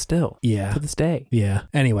good still. Yeah. To this day. Yeah.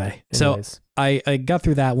 Anyways. So I got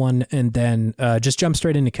through that one and then just jumped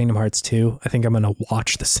straight into Kingdom Hearts 2. I think I'm going to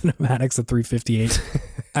watch the cinematics at 358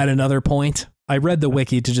 at another point. I read the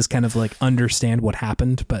wiki to just kind of like understand what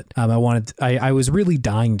happened, but I was really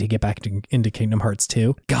dying to get back into Kingdom Hearts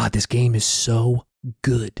 2. God, this game is so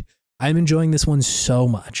good. I'm enjoying this one so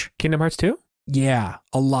much. Kingdom Hearts 2? Yeah,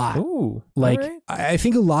 a lot. Ooh, like right. I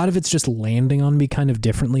think a lot of it's just landing on me kind of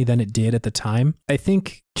differently than it did at the time. I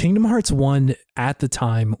think Kingdom Hearts 1 at the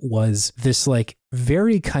time was this like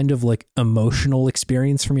very kind of like emotional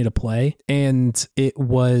experience for me to play. And it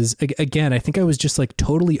was, again, I think I was just like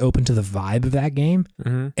totally open to the vibe of that game.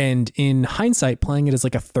 Mm-hmm. And in hindsight, playing it as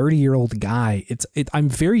like a 30-year-old guy, I'm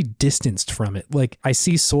very distanced from it. Like I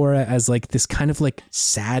see Sora as like this kind of like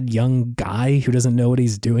sad young guy who doesn't know what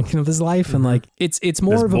he's doing with his life. Mm-hmm. And like, it's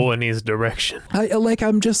more of a boy needs direction.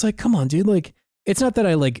 I'm just like, come on, dude. Like, it's not that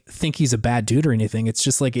I like think he's a bad dude or anything. It's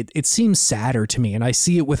just like it seems sadder to me, and I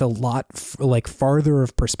see it with a lot like farther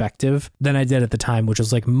of perspective than I did at the time, which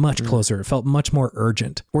was like much closer. It felt much more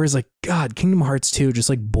urgent. Whereas like God, Kingdom Hearts 2 just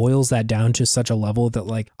like boils that down to such a level that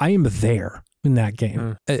like I am there in that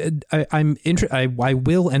game. I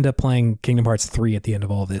will end up playing Kingdom Hearts 3 at the end of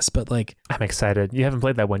all this, but like I'm excited. You haven't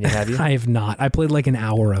played that one yet, have you? I have not. I played like an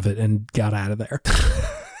hour of it and got out of there.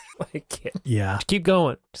 Yeah. Just keep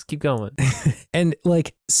going. And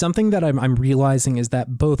like something that I'm realizing is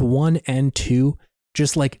that both 1 and 2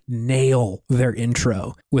 just like nail their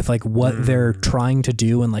intro with like what they're trying to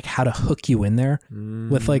do and like how to hook you in there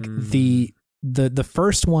with like the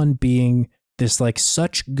first one being this like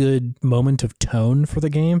such good moment of tone for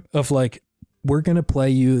the game of like, we're going to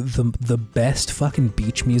play you the best fucking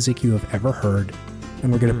beach music you have ever heard.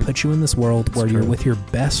 And we're going to put you in this world where you're with your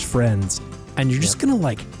best friends and you're just going to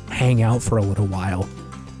like hang out for a little while.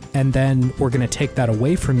 And then we're going to take that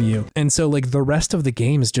away from you. And so like the rest of the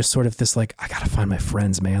game is just sort of this like, I got to find my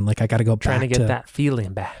friends, man. Like I got to go trying to get that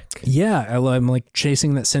feeling back. Yeah. I'm like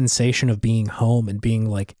chasing that sensation of being home and being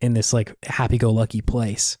like in this like happy-go-lucky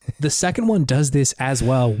place. The second one does this as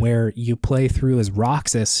well, where you play through as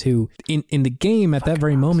Roxas, who in the game at that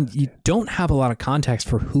very moment, you don't have a lot of context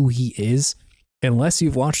for who he is. Unless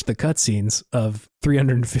you've watched the cutscenes of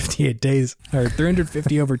 358 days or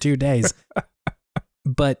 350 over 2 days.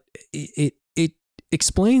 But it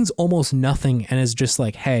explains almost nothing and is just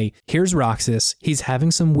like, hey, here's Roxas. He's having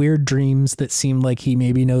some weird dreams that seem like he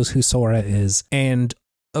maybe knows who Sora is.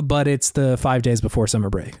 But it's the 5 days before summer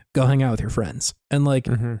break. Go hang out with your friends. And like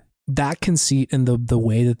that conceit and the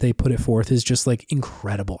way that they put it forth is just like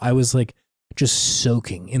incredible. I was like just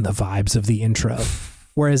soaking in the vibes of the intro.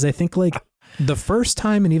 Whereas I think like the first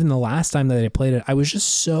time and even the last time that I played it, I was just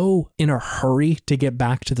so in a hurry to get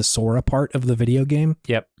back to the Sora part of the video game.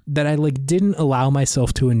 Yep. That I like didn't allow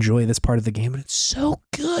myself to enjoy this part of the game, but it's so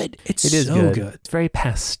good. It is so good. It's very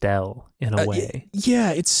pastel in a way.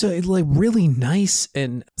 Yeah, it's like really nice.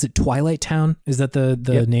 And is it Twilight Town? Is that the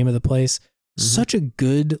name of the place? Such a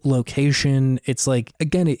good location. It's like,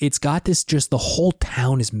 again, it's got this just the whole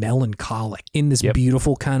town is melancholic in this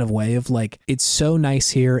beautiful kind of way of like, it's so nice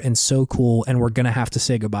here and so cool. And we're going to have to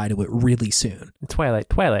say goodbye to it really soon. Twilight,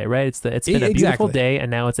 right? It's been a beautiful day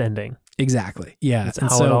and now it's ending. Exactly. Yeah. That's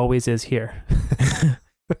how it always is here.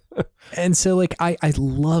 And so like I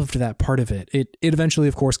loved that part of it. It eventually,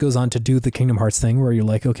 of course, goes on to do the Kingdom Hearts thing where you're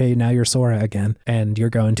like, okay, now you're Sora again and you're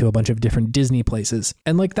going to a bunch of different Disney places.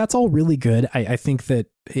 And like that's all really good. I think that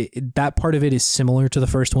that part of it is similar to the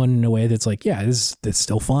first one in a way that's like, yeah, it's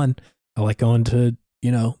still fun. I like going to,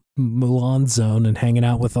 Mulan Zone and hanging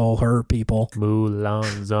out with all her people.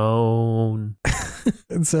 Mulan Zone.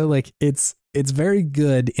 And so like it's very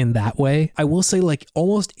good in that way. I will say like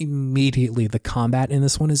almost immediately the combat in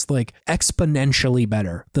this one is like exponentially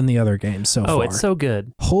better than the other games so far. Oh, it's so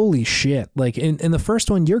good. Holy shit. Like in the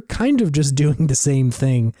first one, you're kind of just doing the same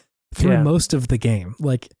thing through most of the game.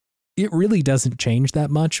 Like it really doesn't change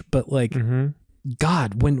that much, but like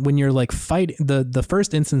God, when you're like fighting the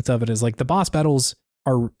first instance of it is like the boss battles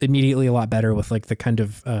are immediately a lot better with like the kind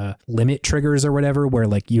of limit triggers or whatever, where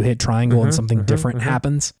like you hit triangle and something different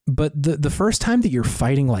happens. But the first time that you're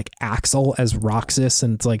fighting like Axel as Roxas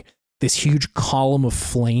and it's like this huge column of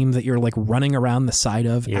flame that you're like running around the side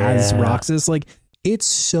of as Roxas, like it's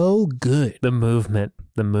so good. The movement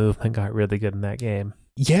got really good in that game.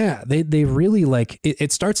 Yeah, they really like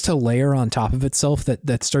it starts to layer on top of itself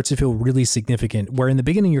that starts to feel really significant, where in the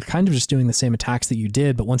beginning you're kind of just doing the same attacks that you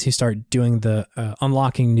did, but once you start doing the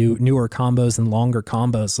unlocking newer combos and longer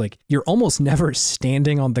combos, like you're almost never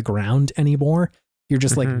standing on the ground anymore. You're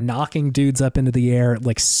just like knocking dudes up into the air,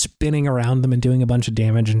 like spinning around them and doing a bunch of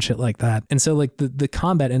damage and shit like that. And so like the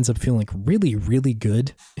combat ends up feeling like really, really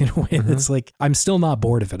good in a way that's like, I'm still not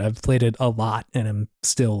bored of it. I've played it a lot and I'm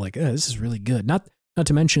still like, oh, this is really good. Not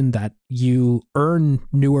to mention that you earn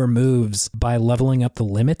newer moves by leveling up the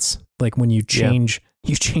limits. Like when you change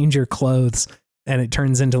your clothes and it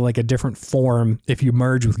turns into like a different form if you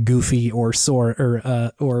merge with Goofy or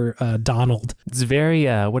Sora or Donald. It's very,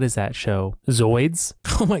 what is that show? Zoids?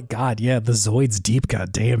 Oh my God. Yeah. The Zoids deep.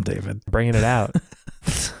 God damn, David. Bringing it out.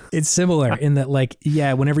 It's similar in that like,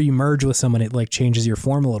 yeah, whenever you merge with someone, it like changes your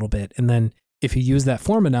form a little bit. And then if you use that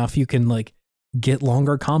form enough, you can like get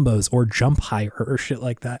longer combos or jump higher or shit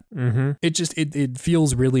like that. Mm-hmm. It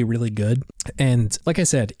feels really, really good. And like I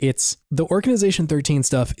said, it's the Organization 13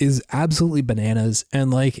 stuff is absolutely bananas. And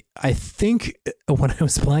like, I think when I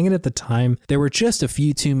was playing it at the time, there were just a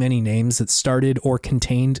few too many names that started or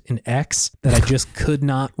contained an X that I just could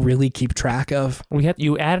not really keep track of.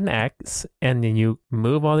 You add an X and then you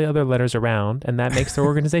move all the other letters around, and that makes the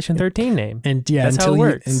Organization 13 name. And yeah, that's how it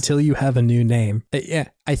works. Until you have a new name. Yeah,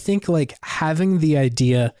 I think like having the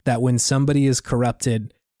idea that when somebody is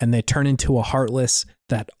corrupted and they turn into a Heartless,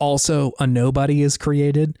 that also a nobody is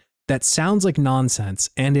created, that sounds like nonsense,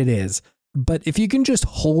 and it is. But if you can just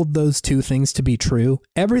hold those two things to be true,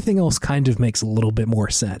 everything else kind of makes a little bit more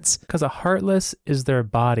sense. Because a Heartless is their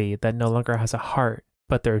body that no longer has a heart,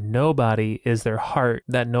 but their nobody is their heart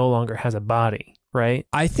that no longer has a body, right?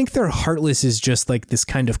 I think their Heartless is just like this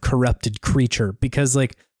kind of corrupted creature, because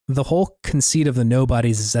like the whole conceit of the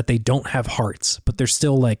nobodies is that they don't have hearts, but they're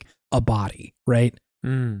still like a body, right?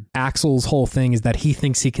 Axel's whole thing is that he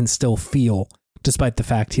thinks he can still feel, despite the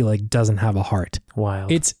fact he like doesn't have a heart.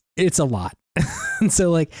 Wild. It's a lot. And so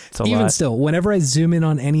like, even still, whenever I zoom in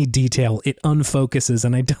on any detail, it unfocuses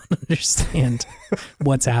and I don't understand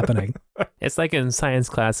what's happening. It's like in science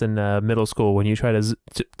class in middle school when you try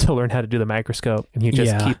to learn how to do the microscope and you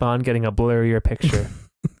just keep on getting a blurrier picture.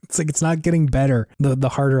 It's like, it's not getting better the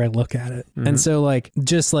harder I look at it. Mm-hmm. And so like,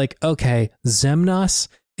 just like, okay, Xemnas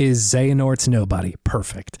is Xehanort's nobody.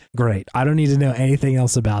 Perfect. Great. I don't need to know anything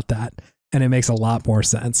else about that. And it makes a lot more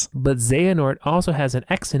sense. But Xehanort also has an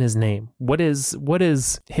X in his name. What is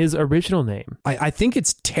his original name? I think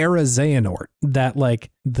it's Terra Xehanort, that like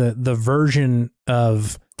the version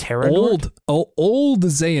of old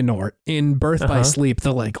Xehanort in Birth by Sleep,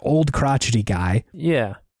 the like old crotchety guy.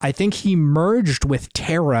 Yeah. I think he merged with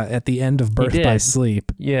Terra at the end of Birth by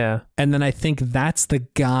Sleep. Yeah. And then I think that's the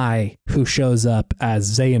guy who shows up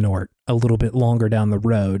as Xehanort a little bit longer down the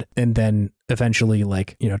road, and then eventually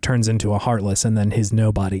like, you know, turns into a Heartless, and then his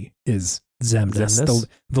nobody is Xemnas?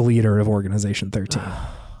 The leader of Organization 13.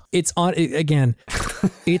 It's on again.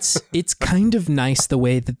 It's kind of nice the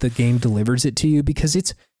way that the game delivers it to you, because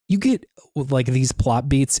you get like these plot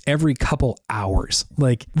beats every couple hours.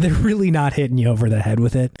 Like they're really not hitting you over the head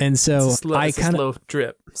with it. And so slow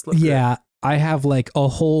drip. I have like a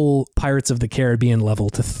whole Pirates of the Caribbean level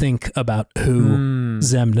to think about who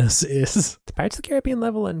Xemnas is. The Pirates of the Caribbean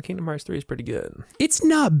level in Kingdom Hearts 3 is pretty good. It's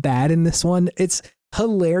not bad in this one. It's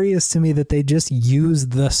hilarious to me that they just use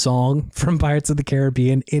the song from Pirates of the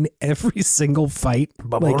Caribbean in every single fight.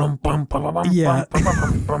 Like, yeah.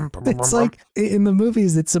 It's like in the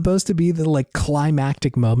movies, it's supposed to be the like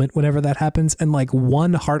climactic moment whenever that happens, and like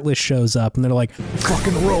one Heartless shows up and they're like,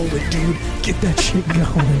 fucking roll it, dude. Get that shit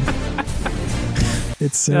going.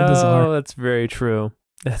 It's so bizarre. Oh, that's very true.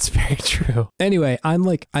 That's very true. Anyway,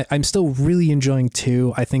 I'm still really enjoying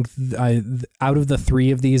 2. I think out of the 3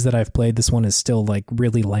 of these that I've played, this one is still like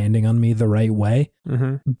really landing on me the right way.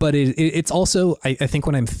 Mm-hmm. But it's also, I think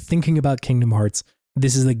when I'm thinking about Kingdom Hearts,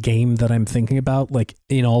 this is the game that I'm thinking about, like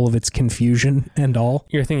in all of its confusion and all.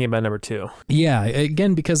 You're thinking about number 2. Yeah,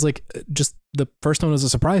 again, because like just the first one was a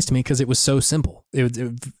surprise to me because it was so simple.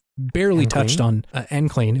 It barely touched on and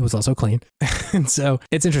clean. It was also clean. And so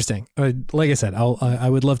it's interesting. Like I said, I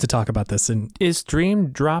would love to talk about this. And is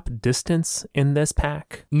Dream Drop Distance in this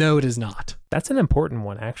pack? No, it is not. That's an important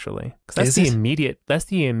one, actually, because that's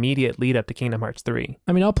the immediate lead up to Kingdom Hearts 3.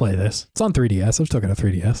 I mean, I'll play this. It's on 3DS. I've still got a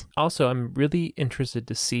 3DS. Also, I'm really interested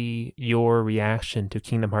to see your reaction to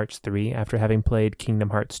Kingdom Hearts 3 after having played Kingdom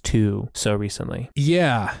Hearts 2 so recently.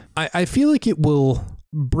 Yeah, I feel like it will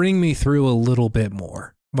bring me through a little bit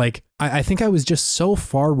more. Like, I think I was just so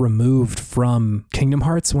far removed from Kingdom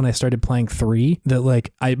Hearts when I started playing 3 that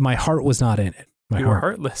like my heart was not in it. You were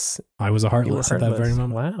heartless. I was a heartless at that very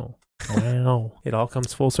moment. Wow. It all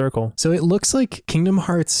comes full circle. So it looks like Kingdom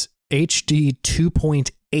Hearts HD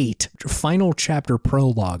 2.8 final chapter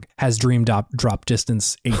prologue has Dream Drop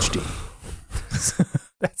Distance HD.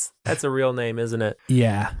 That's a real name, isn't it?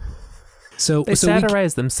 Yeah. So they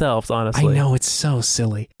satirize themselves, honestly. I know, it's so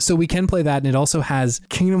silly. So we can play that, and it also has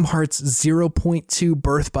Kingdom Hearts 0.2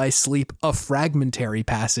 Birth by Sleep, a fragmentary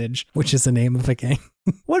passage, which is the name of a game.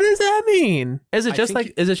 What does that mean? Is it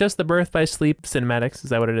just the Birth by Sleep cinematics? Is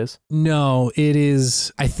that what it is? No, it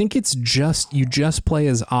is. I think it's just, you just play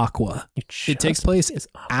as Aqua. It takes place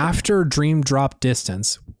after Dream Drop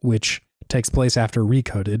Distance, which takes place after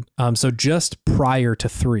Recoded. So just prior to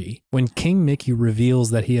 3, when King Mickey reveals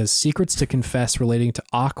that he has secrets to confess relating to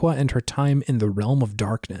Aqua and her time in the realm of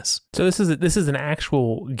darkness. So this is an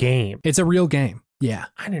actual game. It's a real game. Yeah.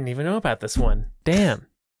 I didn't even know about this one. Damn.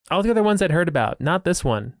 All the other ones I'd heard about, not this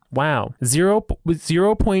one. Wow.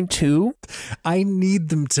 0.2? I need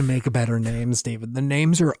them to make better names, David. The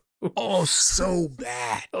names are so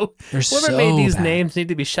bad. Whoever made these names need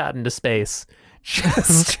to be shot into space.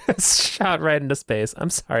 Just shot right into space. I'm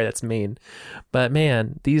sorry, that's mean. But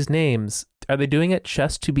man, these names, are they doing it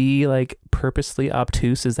just to be like purposely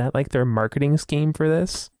obtuse? Is that like their marketing scheme for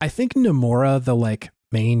this? I think Nomura, the like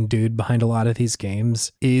main dude behind a lot of these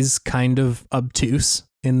games, is kind of obtuse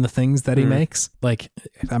in the things that he makes. Like,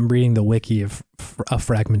 I'm reading the wiki of a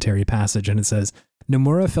fragmentary passage, and it says,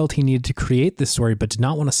 Nomura felt he needed to create this story but did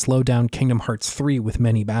not want to slow down Kingdom Hearts 3 with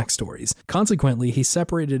many backstories. Consequently, he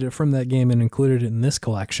separated it from that game and included it in this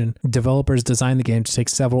collection. Developers designed the game to take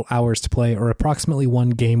several hours to play, or approximately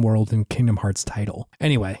one game world in Kingdom Hearts title.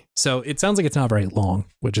 Anyway, so it sounds like it's not very long,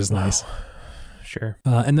 which is nice. Sure.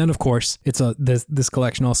 And then, of course, this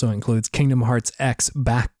collection also includes Kingdom Hearts X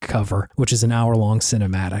back cover, which is an hour-long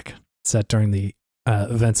cinematic set during the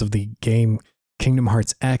events of the game Kingdom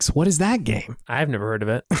Hearts X. What is that game? I've never heard of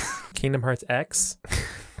it. Kingdom Hearts X?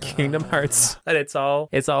 Kingdom Hearts. And it's all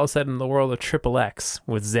set in the world of Triple X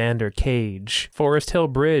with Xander Cage. Forest Hill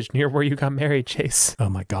Bridge, near where you got married, Chase. Oh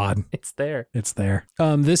my God. It's there. It's there.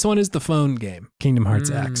 This one is the phone game, Kingdom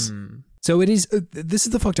Hearts X. So it is, this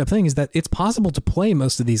is the fucked up thing, is that it's possible to play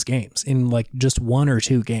most of these games in like just 1 or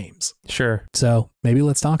 2 games. Sure. So maybe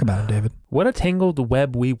let's talk about it, David. What a tangled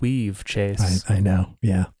web we weave, Chase. I know.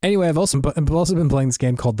 Yeah. Anyway, I've also been playing this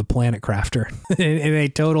game called The Planet Crafter in a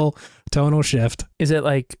total tonal shift. Is it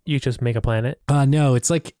like you just make a planet? No,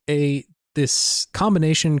 it's like this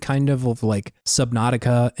combination kind of like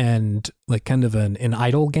Subnautica and like kind of an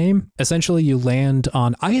idle game. Essentially, you land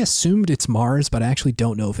on, I assumed it's Mars, but I actually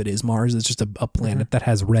don't know if it is Mars. It's just a planet that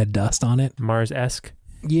has red dust on it. Mars-esque.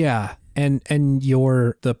 Yeah. And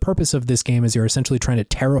the purpose of this game is you're essentially trying to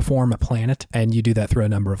terraform a planet, and you do that through a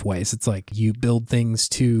number of ways. It's like you build things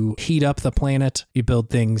to heat up the planet, you build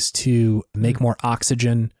things to make more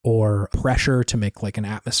oxygen or pressure to make like an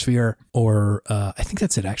atmosphere, or I think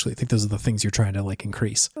that's it actually. I think those are the things you're trying to like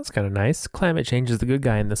increase. That's kind of nice. Climate change is the good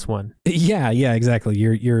guy in this one. Yeah, exactly.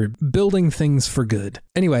 You're building things for good.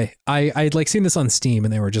 Anyway, I'd like seen this on Steam,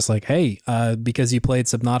 and they were just like, hey, because you played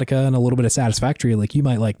Subnautica and a little bit of Satisfactory, like you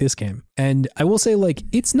might like this game. And I will say, like,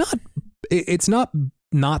 it's not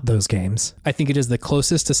those games. I think it is the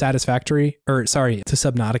closest to Satisfactory, to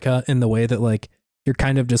Subnautica, in the way that like you're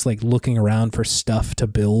kind of just like looking around for stuff to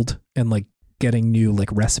build and like getting new like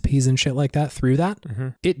recipes and shit like that through that.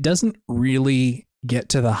 It doesn't really get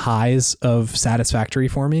to the highs of Satisfactory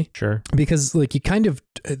for me. Sure. Because like you kind of,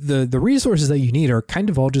 the resources that you need are kind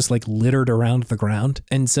of all just like littered around the ground.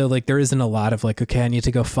 And so like there isn't a lot of like, okay, I need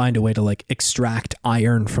to go find a way to like extract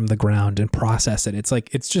iron from the ground and process it. It's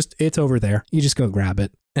like, it's over there. You just go grab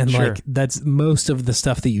it. And sure. Like that's most of the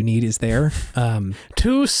stuff that you need is there.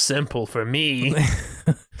 Too simple for me.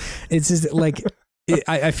 It's just like,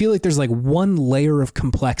 I feel like there's like one layer of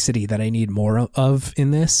complexity that I need more of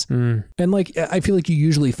in this. And like, I feel like you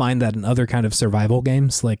usually find that in other kind of survival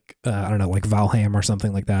games, like, I don't know, like Valheim or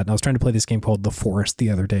something like that. And I was trying to play this game called The Forest the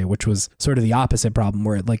other day, which was sort of the opposite problem,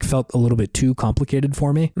 where it like felt a little bit too complicated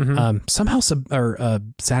for me. Somehow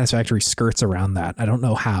Satisfactory skirts around that. I don't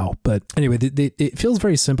know how, but anyway, it feels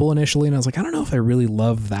very simple initially. And I was like, I don't know if I really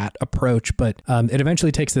love that approach, but it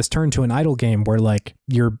eventually takes this turn to an idle game where like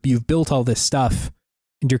you've built all this stuff,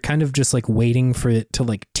 and you're kind of just like waiting for it to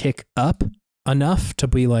like tick up enough to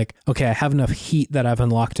be like, okay, I have enough heat that I've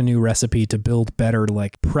unlocked a new recipe to build better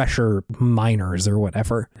like pressure miners or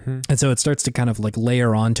whatever. And so it starts to kind of like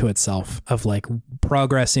layer onto itself of like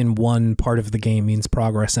progress in one part of the game means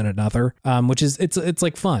progress in another, which is, it's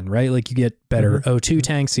like fun, right? Like you get better O2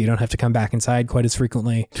 tanks, so you don't have to come back inside quite as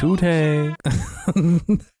frequently. 2 tank.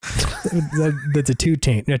 That's a 2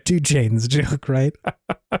 chains joke, right?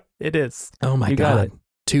 It is. Oh my God.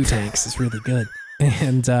 2 tanks is really good.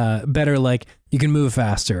 And better, like you can move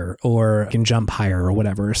faster or you can jump higher or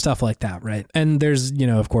whatever, stuff like that, right? And there's, you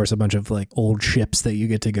know, of course, a bunch of like old ships that you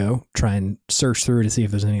get to go try and search through to see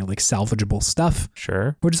if there's any like salvageable stuff.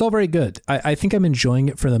 Sure. Which is all very good. I think I'm enjoying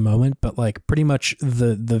it for the moment, but like pretty much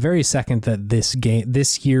the very second that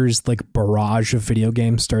this year's like barrage of video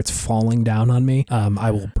games starts falling down on me,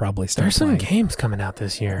 I will probably start There's playing. some games coming out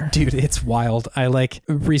this year. Dude, it's wild. I like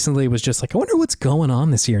recently was just like, I wonder what's going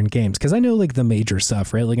on this year in games. Cause I know like the major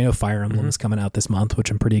stuff, right? Like I know Fire Emblem is coming out this month,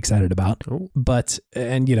 which I'm pretty excited about. Ooh. But,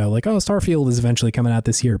 and you know, like, oh, Starfield is eventually coming out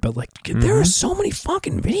this year, but like there are so many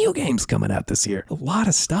fucking video games coming out this year. A lot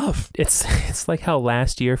of stuff. It's like how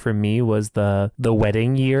last year for me was the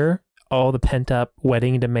wedding year. All the pent up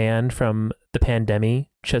wedding demand from the pandemic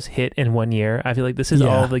just hit in 1 year. I feel like this is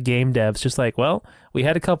all the game devs just like, well, we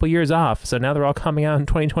had a couple years off, so now they're all coming out in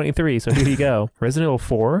 2023. So here you go. Resident Evil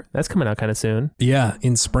 4, that's coming out kind of soon. Yeah,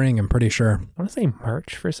 in spring, I'm pretty sure. I want to say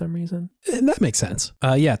March for some reason. That makes sense.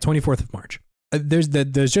 24th of March. There's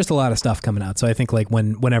just a lot of stuff coming out. So I think like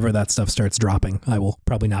whenever that stuff starts dropping, I will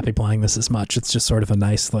probably not be playing this as much. It's just sort of a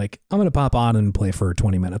nice, like, I'm going to pop on and play for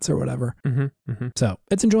 20 minutes or whatever. So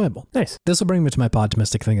it's enjoyable. Nice. This will bring me to my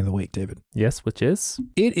Podtimistic thing of the week, David. Yes, which is?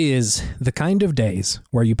 It is the kind of days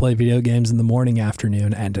where you play video games in the morning,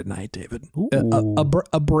 afternoon, and at night, David.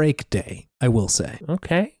 A break day, I will say.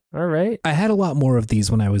 Okay. All right. I had a lot more of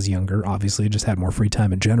these when I was younger. Obviously, just had more free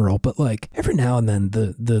time in general. But like every now and then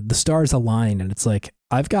the stars align and it's like,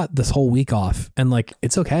 I've got this whole week off and like,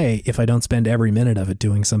 it's okay if I don't spend every minute of it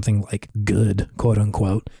doing something like good, quote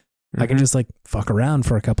unquote. I can just like fuck around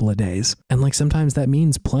for a couple of days. And like sometimes that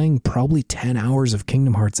means playing probably 10 hours of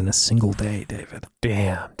Kingdom Hearts in a single day, David.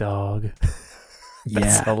 Damn, dog.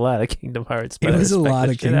 That's a lot of Kingdom Hearts. It was a lot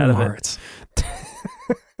of Kingdom Hearts.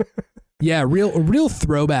 Yeah, real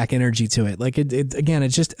throwback energy to it. Like it again,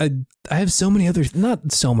 it's just I have so many other,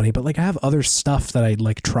 not so many, but like I have other stuff that I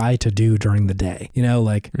like try to do during the day. You know,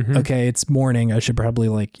 like okay, it's morning. I should probably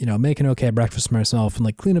like, you know, make an okay breakfast for myself and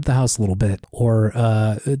like clean up the house a little bit, or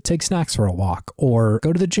take Snacks for a walk, or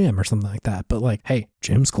go to the gym or something like that. But like, hey,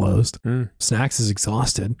 gym's closed. Snacks is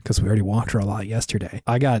exhausted because we already walked her a lot yesterday.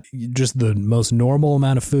 I got just the most normal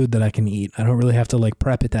amount of food that I can eat. I don't really have to like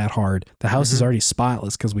prep it that hard. The house is already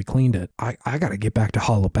spotless because we cleaned it. I got to get back to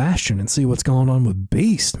Hollow Bastion and see what's going on with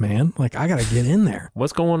Beast, man. Like I got to get in there.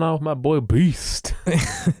 What's going on with my boy Beast?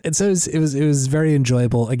 And so it was very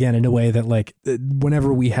enjoyable, again, in a way that like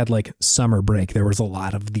whenever we had like summer break, there was a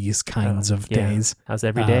lot of these kinds of days. How's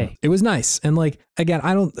every day? It was nice. And like, again,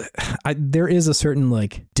 there is a certain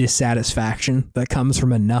like dissatisfaction that comes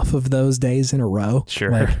from enough of those days in a row.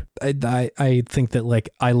 Sure. Like, I think that like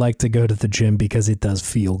I like to go to the gym because it does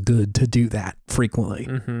feel good to do that frequently.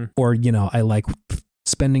 Or, you know, I like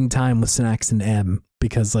spending time with Snacks and M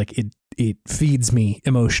because like it feeds me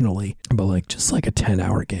emotionally. But like just like a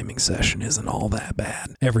 10-hour gaming session isn't all that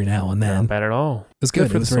bad every now and then. Not bad at all. It's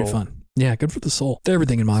good. It was very fun. Yeah, good for the soul.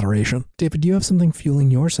 Everything in moderation. David, do you have something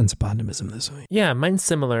fueling your sense of optimism this week? Yeah, mine's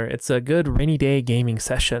similar. It's a good rainy day gaming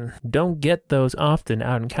session. Don't get those often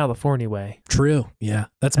out in California way. True. Yeah.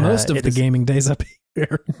 That's most of the gaming days up here.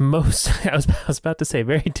 I was about to say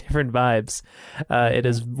very different vibes. It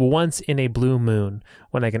is once in a blue moon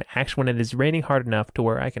when it is raining hard enough to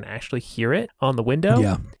where I can actually hear it on the window.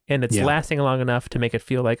 Yeah. And it's lasting long enough to make it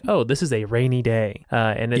feel like, oh, this is a rainy day.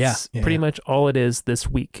 And it's pretty much all it is this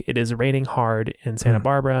week. It is raining hard in Santa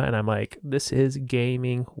Barbara. And I'm like, this is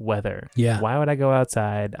gaming weather. Yeah. Why would I go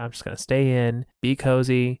outside? I'm just going to stay in, be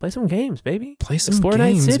cozy, play some games, baby. Play some Explore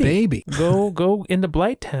games, Night City. Baby. Go into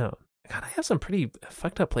Blighttown. God, I have some pretty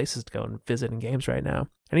fucked up places to go and visit in games right now.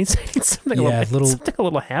 I need something a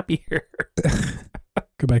little happier.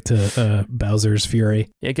 Go back to Bowser's Fury.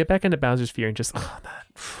 Yeah, get back into Bowser's Fury and just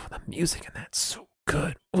the music in that's so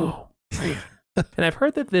good. Oh man. And I've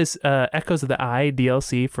heard that this Echoes of the Eye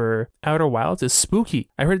DLC for Outer Wilds is spooky.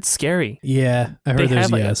 I heard it's scary. Yeah, I heard there's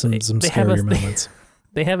some scarier moments.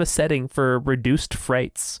 They have a setting for reduced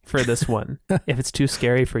frights for this one if it's too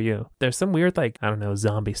scary for you. There's some weird, like, I don't know,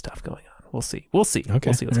 zombie stuff going on. We'll see. Okay. We'll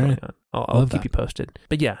see what's going on. I'll keep you posted.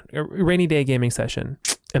 But yeah, a rainy day gaming session.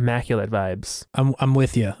 Immaculate vibes. I'm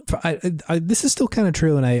with you. This is still kind of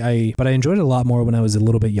true, but I enjoyed it a lot more when I was a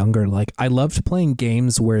little bit younger. Like I loved playing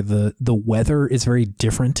games where the weather is very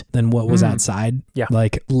different than what was outside. Yeah.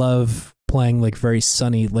 Like love playing like very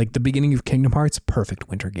sunny, like the beginning of Kingdom Hearts, perfect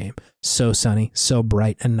winter game. So sunny, so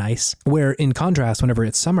bright and nice. Where in contrast, whenever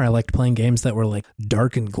it's summer, I liked playing games that were like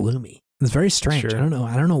dark and gloomy. It's very strange. Sure.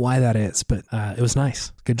 I don't know why that is, but it was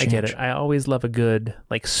nice. Good change. I get it. I always love a good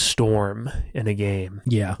like storm in a game.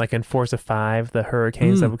 Yeah. Like in Forza 5, the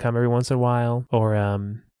hurricanes that would come every once in a while, or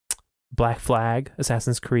Black Flag,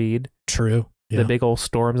 Assassin's Creed. True. Yeah. The big old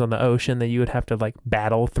storms on the ocean that you would have to like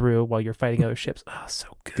battle through while you're fighting other ships. Oh, so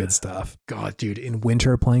good. Good stuff. God, dude, in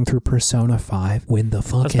winter playing through Persona 5 when the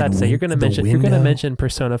fucking I was about to say you're gonna mention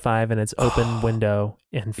Persona 5 and its open window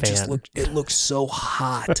and fan. It looks so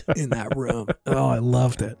hot in that room. Oh, I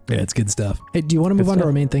loved it. Yeah, it's good stuff. Hey, do you want to move on to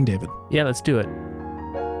our main thing, David? Yeah, let's do it.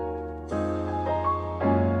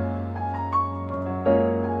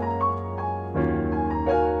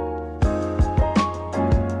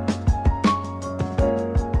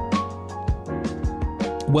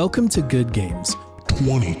 Welcome to Good Games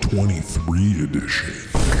 2023 edition.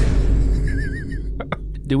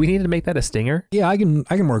 Do we need to make that a stinger? Yeah, I can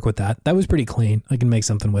work with that. That was pretty clean. I can make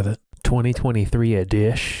something with it. 2023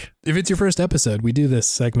 edition. If it's your first episode, we do this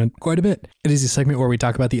segment quite a bit. It is a segment where we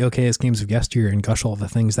talk about the okayest games of yesteryear and gush all the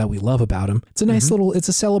things that we love about them. It's a nice it's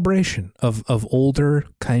a celebration of older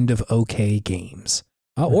kind of okay games.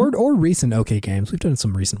 Or recent okay games. We've done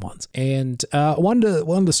some recent ones. And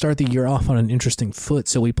wanted to start the year off on an interesting foot.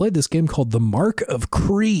 So we played this game called The Mark of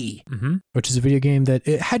Cree, which is a video game that...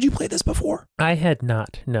 had you played this before? I had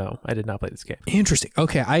not. No, I did not play this game. Interesting.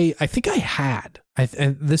 Okay, I think I had.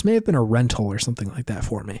 And this may have been a rental or something like that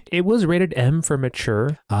for me. It was rated M for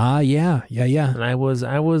mature. Yeah. And I was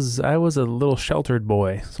a little sheltered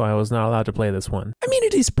boy, so I was not allowed to play this one. I mean,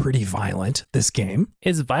 it is pretty violent, this game.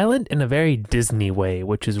 It's violent in a very Disney way,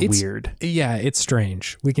 which is weird. Yeah, it's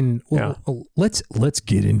strange. We can let's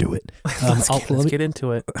get into it. Let's get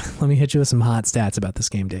into it. Let me hit you with some hot stats about this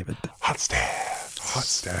game, David. Hot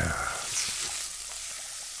stats.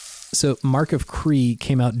 So Mark of Cree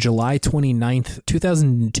came out July 29th,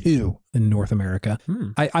 2002 in North America.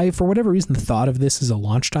 I, for whatever reason, thought of this as a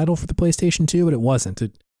launch title for the PlayStation 2, but it wasn't. I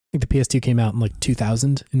think the PS2 came out in like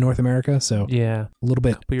 2000 in North America, so yeah, a little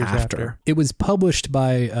bit after. It was published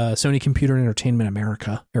by Sony Computer Entertainment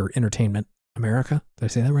America, or Entertainment America. Did I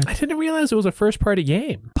say that right? I didn't realize it was a first-party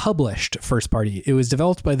game. Published first party. It was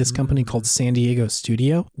developed by this company called San Diego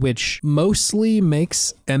Studio, which mostly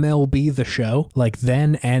makes MLB The Show, like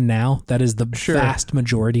then and now. That is the vast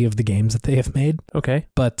majority of the games that they have made. Okay.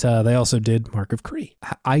 But they also did Mark of Cree.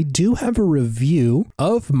 I do have a review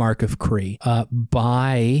of Mark of Cree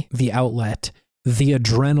by the outlet The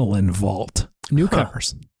Adrenaline Vault.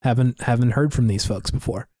 Newcomers. Haven't heard from these folks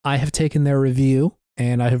before. I have taken their review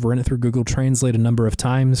and I have run it through Google Translate a number of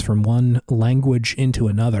times from one language into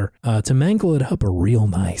another to mangle it up real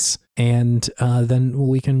nice. And then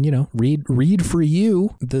we can, read for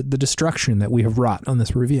you the destruction that we have wrought on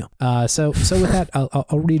this review. So with that,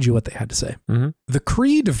 I'll read you what they had to say. The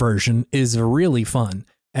Creed version is really fun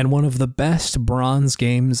and one of the best bronze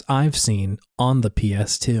games I've seen on the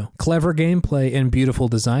PS2. Clever gameplay and beautiful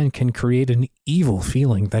design can create an evil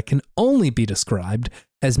feeling that can only be described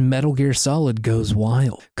as Metal Gear Solid goes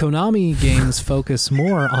wild. Konami games focus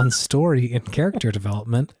more on story and character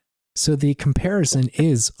development, so the comparison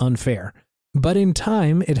is unfair. But in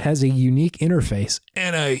time, it has a unique interface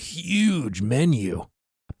and a huge menu.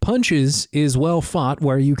 Punches is well fought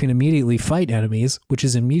where you can immediately fight enemies, which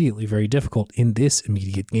is immediately very difficult in this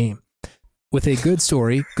immediate game. With a good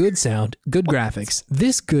story, good sound, good graphics,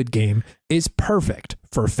 this good game is perfect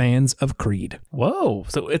for fans of Creed. Whoa,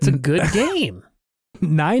 so it's a good game.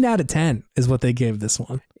 9 out of 10 is what they gave this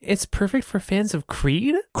one. It's perfect for fans of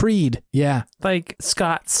Creed? Creed, yeah. Like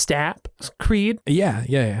Scott Stapp's Creed?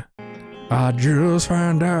 Yeah. I just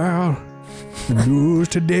found out the news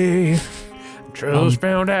today. Just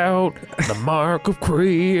found out the Mark of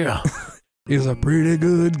Cree is a pretty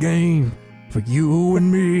good game for you and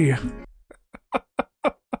me.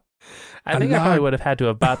 I think I probably would have had to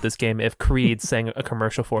have bought this game if Creed sang a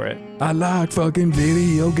commercial for it. I like fucking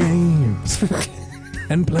video games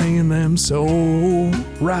and playing them so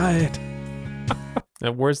right.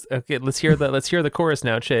 Okay, let's hear the chorus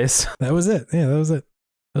now, Chase. That was it. Yeah, that was it.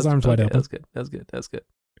 Those arms wide open. That was good.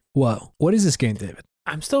 Whoa. What is this game, David?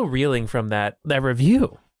 I'm still reeling from that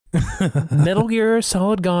review. Metal Gear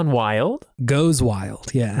Solid Gone Wild? Goes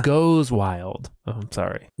wild, yeah. Goes wild. Oh, I'm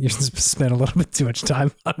sorry. You spent a little bit too much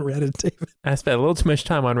time on Reddit, David. I spent a little too much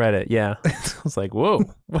time on Reddit, yeah. I was like, whoa,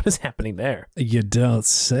 what is happening there? You don't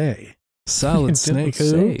say. Solid Snake,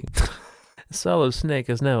 who? Solid Snake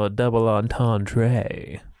is now a double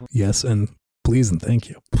entendre. Yes, and please and thank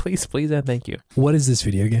you. Please and thank you. What is this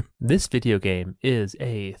video game? This video game is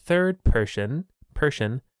a third-person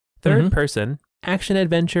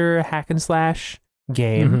action-adventure hack-and-slash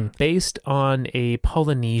game based on a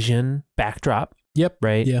Polynesian backdrop. Yep.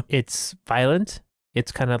 Right? Yeah. It's violent.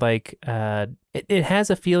 It's kind of like, it has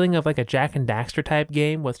a feeling of like a Jak and Daxter type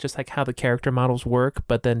game with just like how the character models work,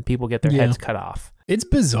 but then people get their heads cut off. It's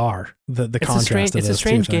bizarre, the contrast of those It's a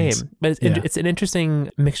strange two things. game, but it's an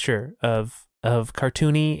interesting mixture of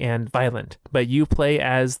cartoony and violent. But you play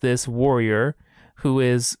as this warrior who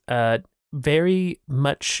is very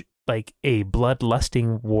much like a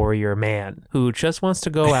bloodlusting warrior man who just wants to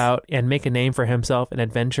go out and make a name for himself and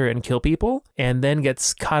adventure and kill people, and then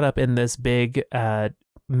gets caught up in this big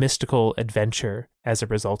mystical adventure as a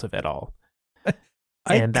result of it all.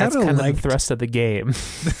 And that's kind of the thrust of the game.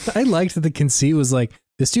 I liked that the conceit was like,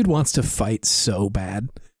 this dude wants to fight so bad.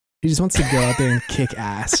 He just wants to go out there and kick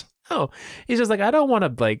ass. Oh, he's just like, I don't want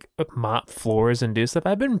to like mop floors and do stuff.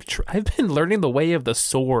 I've been learning the way of the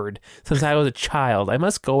sword since I was a child. I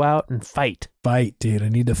must go out and fight. Fight, dude. I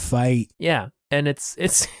need to fight. Yeah, and it's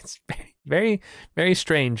Very, very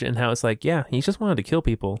strange in how it's like, yeah, he just wanted to kill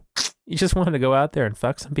people. He just wanted to go out there and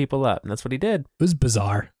fuck some people up, and that's what he did. It was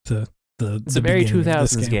bizarre. It's a very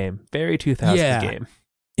 2000s game. Very 2000s game.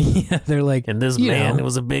 Yeah, they're like, and this man, it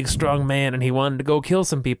was a big, strong man, and he wanted to go kill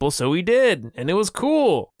some people, so he did, and it was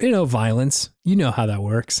cool. Violence. You know how that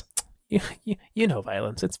works. You know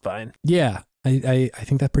violence. It's fine. Yeah, I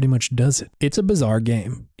think that pretty much does it. It's a bizarre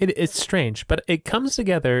game. It's strange, but it comes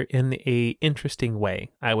together in a interesting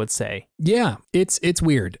way, I would say. Yeah, it's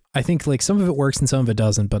weird. I think like some of it works and some of it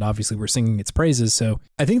doesn't, but obviously we're singing its praises. So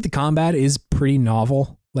I think the combat is pretty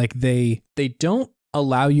novel. Like they don't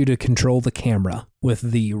allow you to control the camera with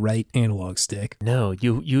the right analog stick. No,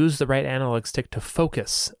 you use the right analog stick to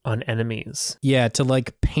focus on enemies. Yeah, to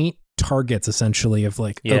like paint targets essentially of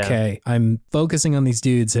like, okay, I'm focusing on these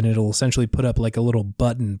dudes, and it'll essentially put up like a little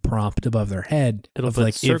button prompt above their head. It'll put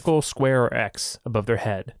like circle, square, or X above their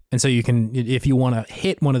head. And so you can, if you want to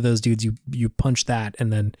hit one of those dudes, you punch that,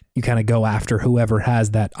 and then you kind of go after whoever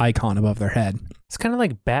has that icon above their head. It's kind of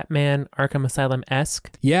like Batman Arkham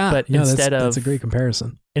Asylum-esque. Yeah, but that's a great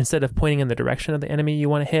comparison. Instead of pointing in the direction of the enemy you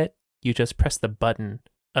want to hit, you just press the button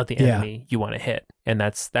of the enemy you want to hit, and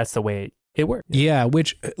that's the way it works. Yeah,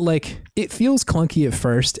 which like it feels clunky at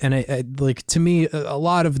first, and I like, to me a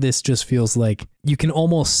lot of this just feels like you can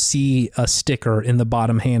almost see a sticker in the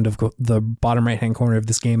bottom right hand corner of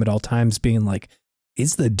this game at all times being like,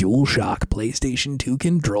 it's the DualShock PlayStation 2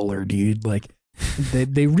 controller, dude. Like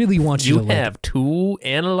they really want you to have two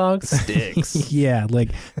analog sticks. Yeah,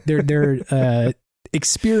 like they're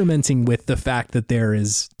experimenting with the fact that there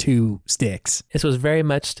is two sticks. This was very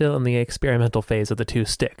much still in the experimental phase of the two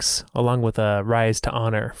sticks, along with a Rise to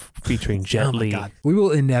Honor featuring Jet Li. God. We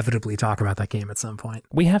will inevitably talk about that game at some point.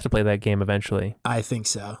 We have to play that game eventually. I think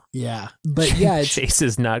so. Yeah. But yeah, Chase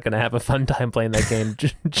is not going to have a fun time playing that game,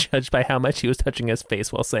 judged by how much he was touching his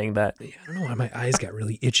face while saying that. I don't know why my eyes got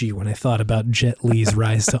really itchy when I thought about Jet Li's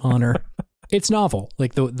Rise to Honor. It's novel,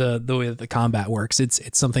 like the way that the combat works. It's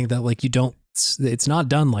something that like it's not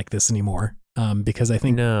done like this anymore, because I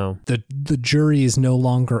think the jury is no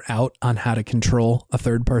longer out on how to control a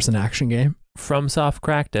third-person action game. FromSoft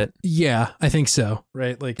cracked it. Yeah, I think so.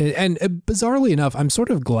 Right, like, and bizarrely enough, I'm sort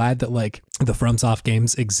of glad that like the FromSoft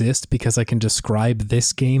games exist, because I can describe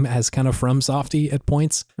this game as kind of FromSofty at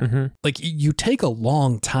points. Mm-hmm. Like you take a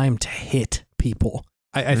long time to hit people.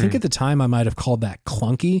 I think at the time I might have called that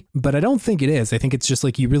clunky, but I don't think it is. I think it's just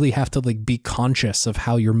like you really have to like be conscious of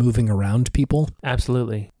how you're moving around people.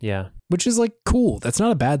 Absolutely. Yeah. Which is like cool. That's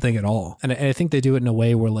not a bad thing at all. And I think they do it in a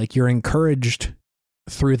way where like you're encouraged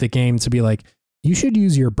through the game to be like, you should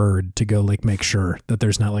use your bird to go like make sure that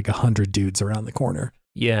there's not like 100 dudes around the corner.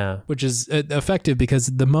 Yeah. Which is effective, because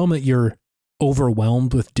the moment you're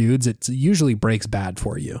overwhelmed with dudes, it usually breaks bad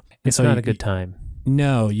for you. It's not a good time.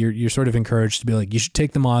 No, you're sort of encouraged to be like, you should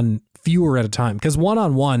take them on fewer at a time, because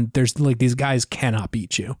one-on-one, there's like these guys cannot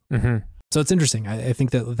beat you. Mm-hmm. So it's interesting. I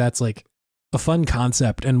think that's like a fun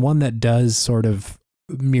concept, and one that does sort of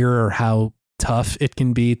mirror how tough it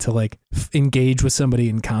can be to like engage with somebody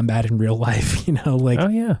in combat in real life. Like, oh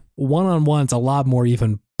yeah, one-on-one's a lot more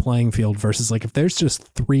even playing field versus like if there's just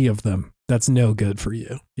 3 of them, that's no good for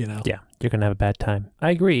you. Yeah, you're gonna have a bad time. I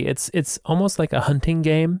agree. It's almost like a hunting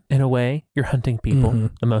game in a way. You're hunting people,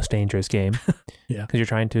 the most dangerous game. Yeah, because you're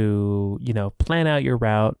trying to plan out your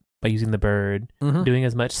route by using the bird, doing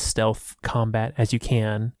as much stealth combat as you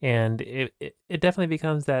can, and it definitely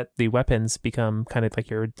becomes that the weapons become kind of like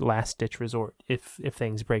your last ditch resort if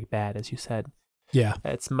things break bad, as you said. Yeah.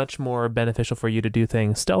 It's much more beneficial for you to do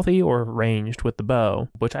things stealthy or ranged with the bow,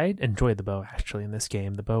 which I enjoyed the bow actually in this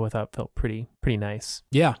game. The bow I thought felt pretty nice.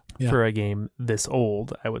 Yeah. For a game this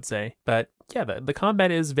old, I would say. But yeah, the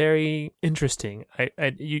combat is very interesting.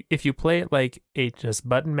 If you play it like a just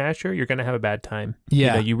button masher, you're going to have a bad time.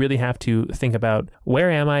 Yeah. You really have to think about,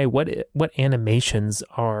 where am I? What animations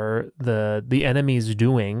are the enemies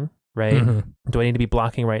doing, right? Mm-hmm. Do I need to be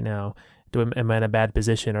blocking right now? Am I in a bad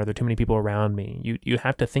position? Are there too many people around me? You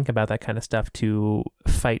have to think about that kind of stuff to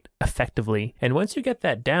fight effectively. And once you get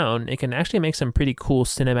that down, it can actually make some pretty cool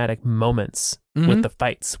cinematic moments with the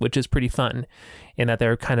fights, which is pretty fun. And that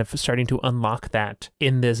they're kind of starting to unlock that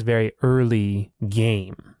in this very early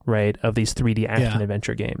game, right? Of these 3D action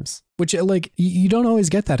adventure games. Which, like, you don't always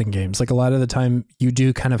get that in games. Like, a lot of the time, you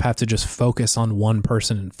do kind of have to just focus on one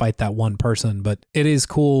person and fight that one person. But it is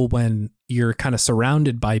cool when you're kind of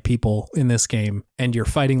surrounded by people in this game and you're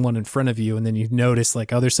fighting one in front of you, and then you notice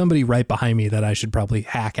like, oh, there's somebody right behind me that I should probably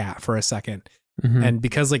hack at for a second. And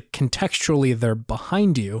because like contextually they're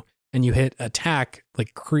behind you and you hit attack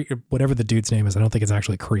like Kree, whatever the dude's name is. I don't think it's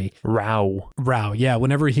actually Kree. Rao. Yeah.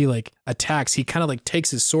 Whenever he like attacks, he kind of like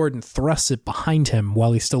takes his sword and thrusts it behind him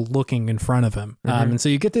while he's still looking in front of him. And so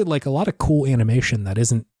you get like a lot of cool animation that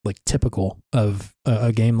isn't like typical of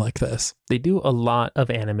a game like this. They do a lot of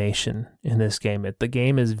animation in this game. The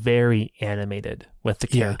game is very animated with the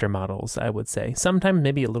character models, I would say. Sometimes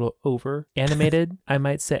maybe a little over animated, I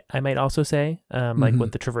might also say, like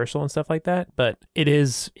with the traversal and stuff like that. But it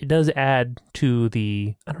does add to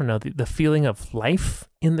the feeling of life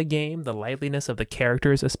in the game, the liveliness of the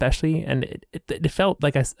characters especially. And it felt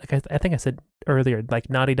like I think I said earlier, like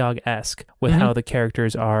Naughty Dog-esque with how the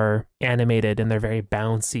characters are animated and they're very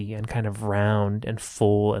bouncy and kind of round and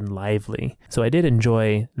full and lively. So I did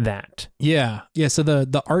enjoy that. Yeah. So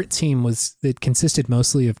the art team consisted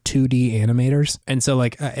mostly of 2D animators. And so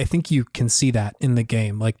like I think you can see that in the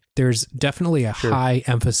game. Like there's definitely a high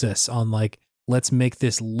emphasis on like, let's make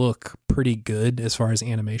this look pretty good as far as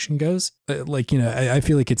animation goes. Like, I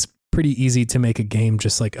feel like it's pretty easy to make a game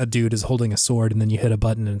just like a dude is holding a sword and then you hit a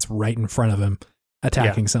button and it's right in front of him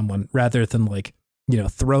attacking someone, rather than like,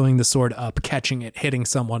 throwing the sword up, catching it, hitting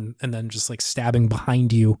someone, and then just like stabbing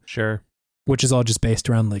behind you. Sure. Which is all just based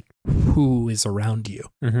around like who is around you.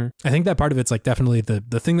 I think that part of it's like definitely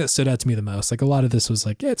the thing that stood out to me the most. Like a lot of this was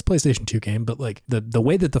like, yeah, it's a PlayStation 2 game, but like the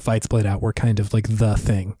way that the fights played out were kind of like the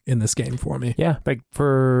thing in this game for me. Yeah, like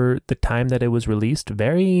for the time that it was released,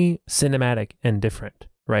 very cinematic and different,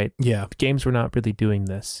 right? Yeah. Games were not really doing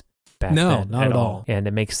this back then not at all. And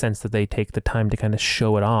it makes sense that they take the time to kind of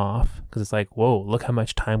show it off, because it's like, whoa, look how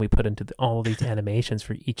much time we put into all of these animations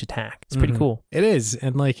for each attack. It's pretty cool. It is.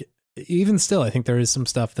 And like, even still, I think there is some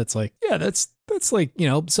stuff that's like, yeah, that's like,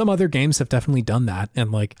 some other games have definitely done that.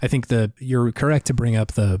 And like, I think you're correct to bring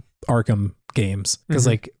up the Arkham games, because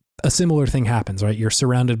like a similar thing happens, right? You're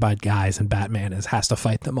surrounded by guys and Batman has to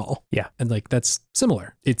fight them all. Yeah. And like, that's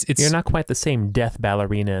similar. It's You're not quite the same death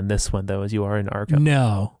ballerina in this one though, as you are in Arkham.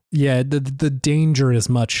 No. Yeah. The danger is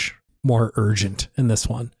much more urgent in this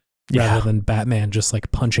one. Rather than Batman just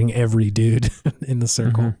like punching every dude in the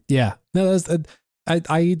circle. Yeah. No,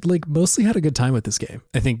 I like mostly had a good time with this game.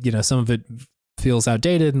 I think, some of it feels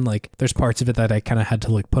outdated and like there's parts of it that I kind of had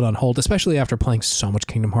to like put on hold, especially after playing so much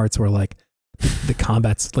Kingdom Hearts where like the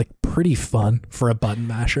combat's like pretty fun for a button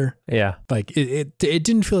masher. Yeah. Like it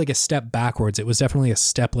didn't feel like a step backwards. It was definitely a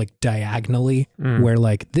step like diagonally where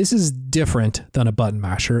like this is different than a button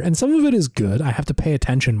masher. And some of it is good. I have to pay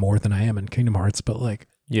attention more than I am in Kingdom Hearts, but like,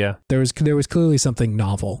 yeah, there was clearly something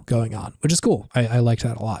novel going on, which is cool. I liked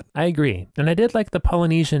that a lot. I agree. And I did like the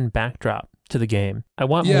Polynesian backdrop to the game. I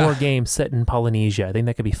want more games set in Polynesia. I think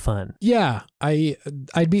that could be fun. Yeah,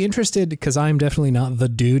 I'd be interested, because I'm definitely not the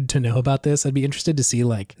dude to know about this. I'd be interested to see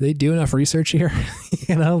like, they do enough research here,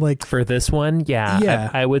 like for this one. Yeah.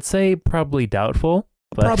 I would say probably doubtful.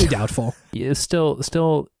 But probably doubtful. It's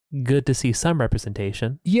still good to see some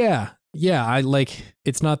representation. Yeah. I like,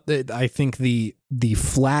 it's not that I think the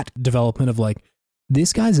flat development of like,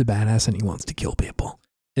 this guy's a badass and he wants to kill people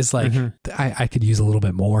is like, I could use a little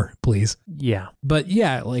bit more, please. Yeah. But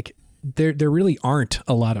yeah, like there really aren't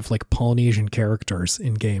a lot of like Polynesian characters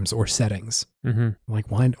in games or settings.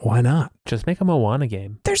 Like why not? Just make a Moana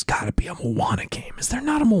game. There's gotta be a Moana game. Is there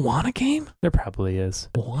not a Moana game? There probably is.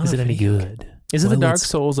 Moana is it any good? Is it the Dark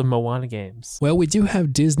Souls of Moana games? Well, we do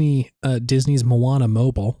have Disney's Moana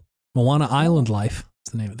Mobile. Moana Island Life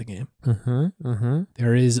is the name of the game.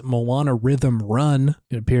 There is Moana Rhythm Run.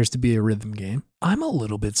 It appears to be a rhythm game. I'm a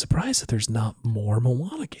little bit surprised that there's not more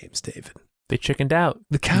Moana games, David. They chickened out.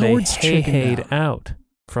 The cowards chickened out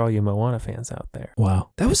for all you Moana fans out there.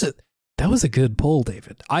 Wow. That was a good pull,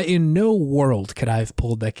 David. In no world could I have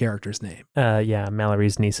pulled that character's name. Yeah,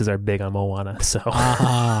 Mallory's nieces are big on Moana, so.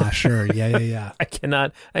 Sure. Yeah. I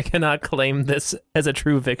cannot claim this as a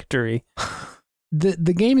true victory. The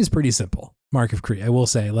game is pretty simple, Mark of Kree. I will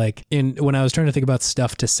say, like, when I was trying to think about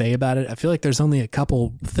stuff to say about it, I feel like there's only a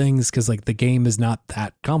couple things because like the game is not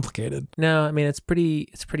that complicated. No, I mean it's pretty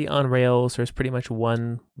on rails. There's pretty much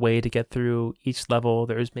one way to get through each level.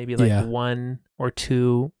 There's maybe like one or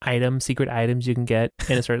two secret items you can get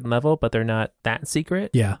in a certain level, but they're not that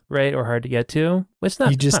secret. Yeah. Right, or hard to get to. Which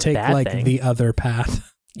not you just not take bad like thing. the other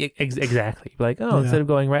path. Exactly. Like, instead of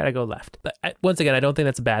going right, I go left. But once again, I don't think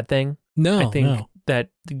that's a bad thing. No, I think that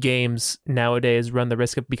games nowadays run the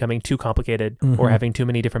risk of becoming too complicated or having too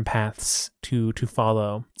many different paths to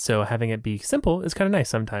follow. So having it be simple is kind of nice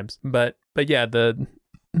sometimes. But yeah, the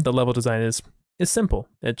level design is simple.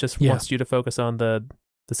 It just wants you to focus on the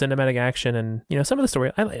cinematic action and some of the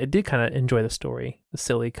story. I did kind of enjoy the story, the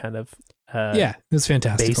silly kind of it was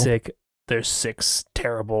fantastic. Basic there's 6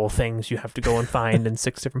 terrible things you have to go and find in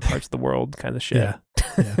 6 different parts of the world kind of shit.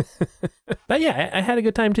 Yeah. But yeah, I had a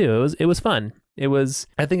good time too. It was fun. It was,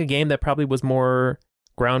 I think, a game that probably was more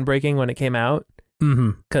groundbreaking when it came out,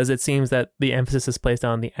 because it seems that the emphasis is placed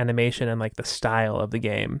on the animation and like the style of the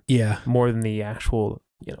game, more than the actual,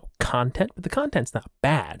 content. But the content's not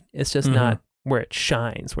bad. It's just not where it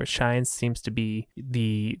shines. Where it shines seems to be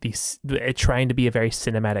it trying to be a very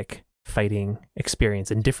cinematic fighting experience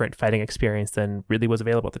and different fighting experience than really was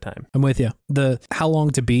available at the time. I'm with you. The How Long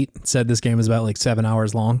to Beat said this game is about like 7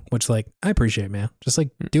 hours long, which like I appreciate, man. Just like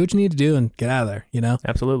do what you need to do and get out of there,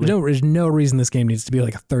 Absolutely. There's no reason this game needs to be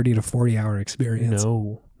like a 30 to 40 hour experience.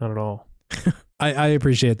 No, not at all. I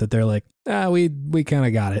appreciate that they're like, we kind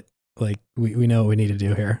of got it. Like we know what we need to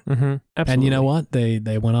do here. Absolutely. And you know what?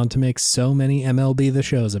 They went on to make so many MLB The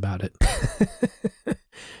Shows about it.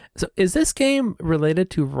 So is this game related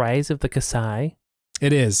to Rise of the Kasai?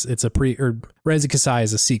 It is. It's Rise of Kasai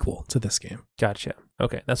is a sequel to this game. Gotcha.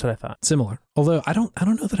 Okay, that's what I thought. Similar. Although I don't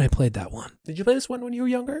know that I played that one. Did you play this one when you were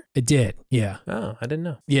younger? I did. Yeah. Oh, I didn't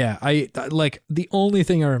know. Yeah. I like the only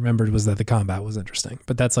thing I remembered was that the combat was interesting,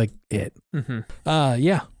 but that's like it.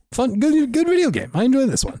 Yeah. Fun, good video game. I enjoy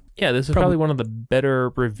this one. Yeah, this is probably one of the better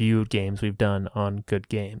reviewed games we've done on Good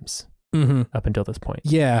Games up until this point.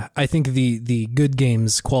 Yeah, I think the Good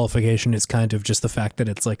Games qualification is kind of just the fact that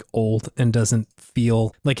it's like old and doesn't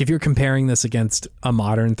feel like, if you're comparing this against a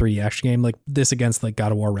modern 3D action game, like this against like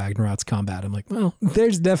God of War Ragnarok's combat, I'm like, well,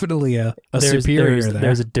 there's definitely a superior there.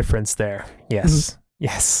 There's a difference there. Yes.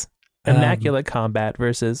 Yes. Immaculate combat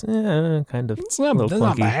versus kind of it's not, a little clunky,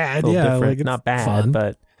 not bad. Yeah, different. Like, not bad, fun.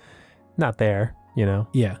 But not there,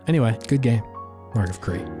 Yeah. Anyway, good game. Mark of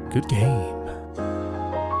Crete. Good game.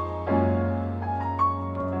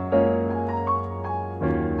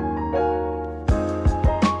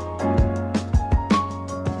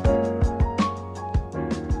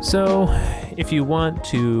 So, if you want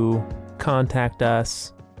to contact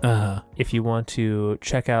us, if you want to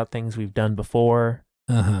check out things we've done before,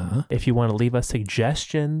 if you want to leave us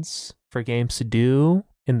suggestions for games to do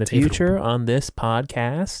in the future on this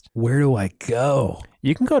podcast, where do I go?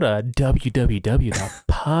 You can go to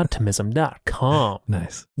www.podtimism.com.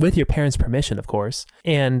 Nice. With your parents' permission, of course,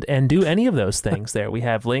 and do any of those things there. We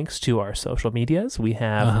have links to our social medias. We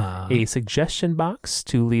have a suggestion box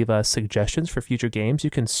to leave us suggestions for future games.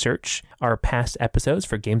 You can search our past episodes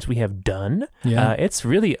for games we have done. Yeah. It's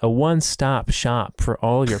really a one-stop shop for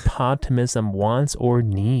all your Podtimism wants or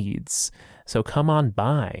needs. So come on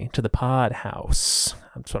by to the Pod House.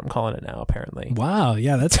 That's what I'm calling it now, apparently. Wow.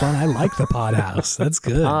 Yeah, that's fun. I like the Pod House. That's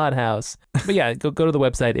good. Pod House. But yeah, go to the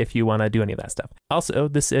website if you want to do any of that stuff. Also,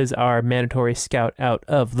 this is our mandatory Scout Out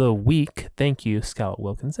of the Week. Thank you, Scout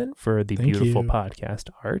Wilkinson, for the beautiful podcast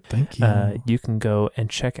art. Thank you. You can go and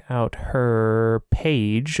check out her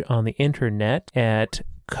page on the internet at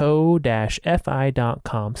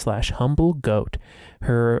co-fi.com/humblegoat.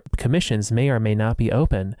 Her commissions may or may not be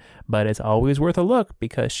open, but it's always worth a look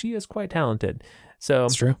because she is quite talented. So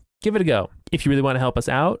that's true. Give it a go. If you really want to help us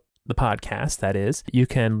out, the podcast, that is, you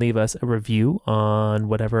can leave us a review on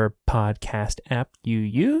whatever podcast app you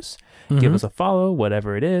use. Give us a follow,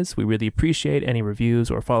 whatever it is. We really appreciate any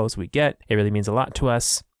reviews or follows we get. It really means a lot to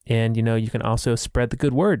us. And, you can also spread the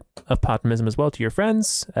good word of Podtimism as well to your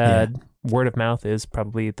friends. Word of mouth is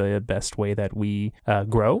probably the best way that we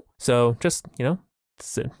grow. So just,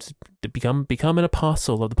 to become an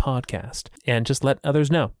apostle of the podcast and just let others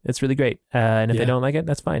know. It's really great. And if they don't like it,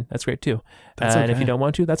 that's fine. That's great too. And if you don't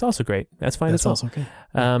want to, that's also great. That's fine as well. That's also okay.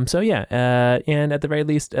 And at the very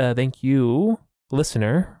least, thank you,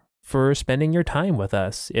 listener, for spending your time with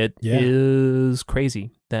us. It is crazy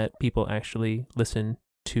that people actually listen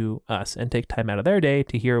to us and take time out of their day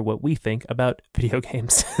to hear what we think about video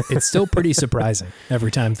games. It's still pretty surprising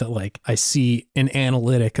every time that like I see an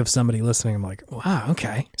analytic of somebody listening. I'm like, wow,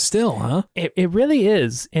 okay, still, huh? It really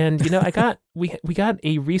is. And we got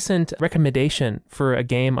a recent recommendation for a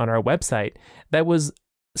game on our website that was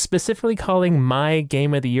specifically calling my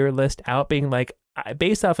game of the year list out, being like,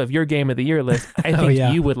 based off of your game of the year list, I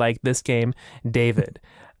think you would like this game, David,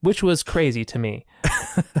 which was crazy to me.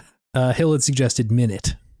 Hill had suggested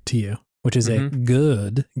Minute to you, which is a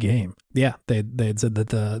good game. Yeah, they had said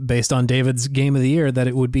that based on David's game of the year, that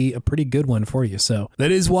it would be a pretty good one for you. So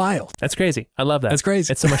that is wild. That's crazy. I love that. That's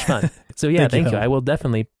crazy. It's so much fun. So yeah, thank you. I will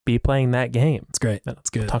definitely be playing that game. It's great. That's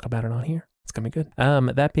good. We'll talk about it on here. It's gonna be good.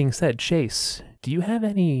 That being said, Chase, do you have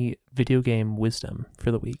any video game wisdom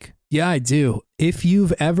for the week? Yeah, I do. If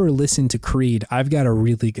you've ever listened to Creed, I've got a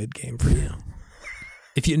really good game for you.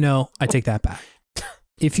 I take that back.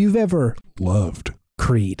 If you've ever loved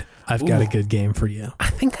Creed. I've got a good game for you. I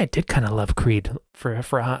think I did kind of love Creed for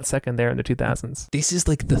a hot second there in the 2000s. This is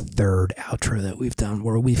like the third outro that we've done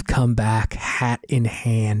where we've come back hat in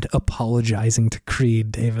hand apologizing to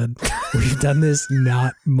Creed, David. We've done this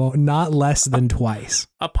not less than twice.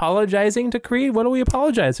 Apologizing to Creed? What are we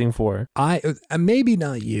apologizing for? Maybe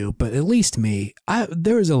not you, but at least me.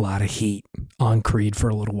 There was a lot of heat on Creed for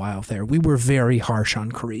a little while there. We were very harsh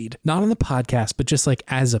on Creed. Not on the podcast, but just like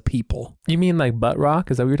as a people. You mean like butt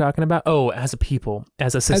rock? Is that what you're talking about? Oh, as a people,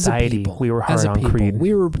 as a society, we were hard on Creed.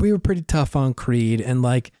 We were pretty tough on Creed, and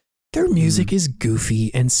like their music is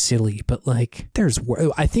goofy and silly, but like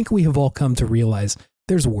I think we have all come to realize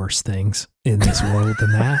there's worse things in this world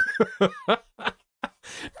than that.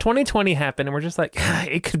 2020 happened, and we're just like,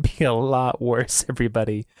 it could be a lot worse,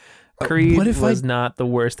 everybody. Creed was not the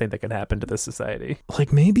worst thing that could happen to this society.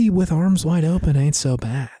 Like maybe With Arms Wide Open ain't so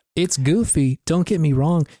bad. It's goofy, don't get me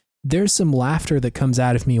wrong. There's some laughter that comes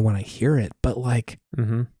out of me when I hear it, but like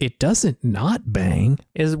it doesn't not bang.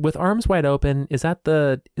 Is With Arms Wide Open, is that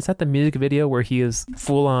the music video where he is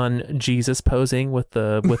full on Jesus posing with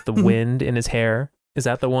the wind in his hair? Is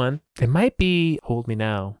that the one? It might be Hold Me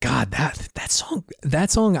Now. God, that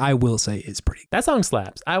song I will say is pretty. That song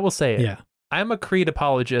slaps. I will say it. Yeah. I'm a Creed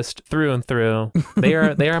apologist through and through. They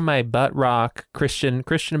are my butt rock Christian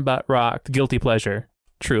butt rock guilty pleasure.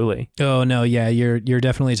 Truly. Oh no, yeah, you're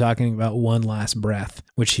definitely talking about One Last Breath,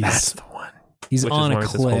 which that's the one. He's on a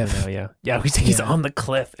cliff. He's on the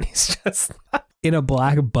cliff, and he's just in a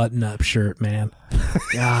black button-up shirt, man.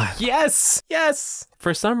 God. Yes.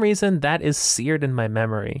 For some reason, that is seared in my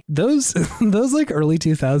memory. Those like early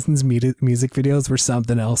 2000s music videos were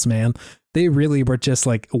something else, man. They really were just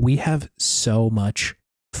like, we have so many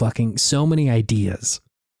ideas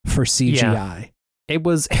for CGI. Yeah. It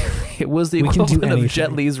was the equivalent of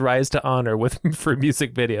Jet Li's Rise to Honor for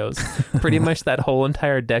music videos. Pretty much that whole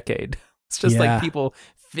entire decade. It's just like people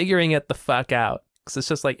figuring it the fuck out. Because it's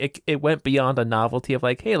just like it went beyond a novelty of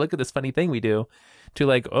like, hey, look at this funny thing we do, to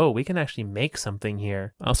like, oh, we can actually make something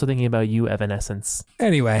here. Also thinking about you, Evanescence.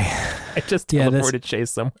 Anyway, I just teleported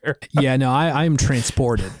Chase somewhere. Yeah, no, I'm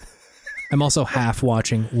transported. I'm also half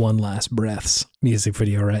watching One Last Breath's music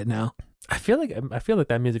video right now. I feel like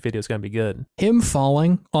that music video is going to be good. Him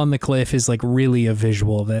falling on the cliff is like really a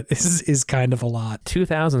visual that is kind of a lot.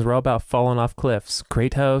 2000s were all about falling off cliffs.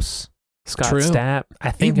 Kratos, Scott Stapp.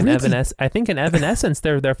 I think in Evanescence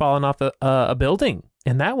they're falling off a building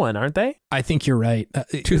in that one, aren't they? I think you're right.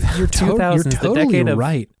 You're totally the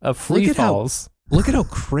decade of free falls. Look at how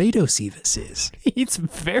Kratosy this is. It's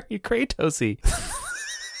very Kratosy.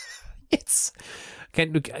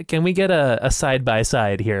 Can we get a side by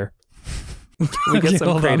side here? We get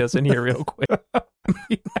some Kratos in here real quick.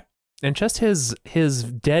 And just his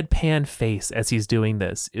deadpan face as he's doing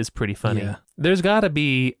this is pretty funny. Yeah. There's got to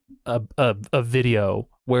be a video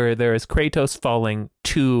where there is Kratos falling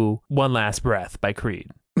to One Last Breath by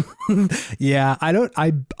Creed. Yeah, I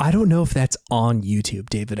don't know if that's on YouTube,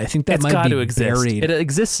 David. I think that might be buried. It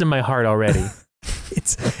exists in my heart already.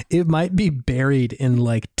 It might be buried in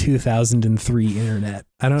like 2003 internet.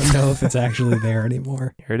 I don't know if it's actually there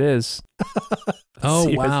anymore. Here it is. Oh,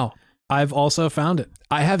 wow. I've also found it.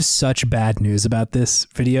 I have such bad news about this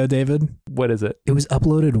video, David. What is it? It was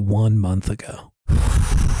uploaded 1 month ago.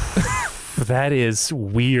 That is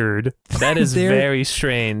weird. That is very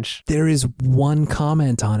strange. There is one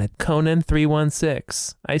comment on it.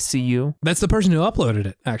 Conan316. I see you. That's the person who uploaded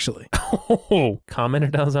it, actually. Oh,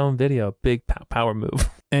 commented on his own video. Big power move.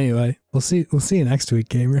 Anyway, we'll see you next week,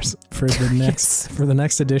 gamers, for the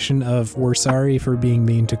next edition of We're Sorry for Being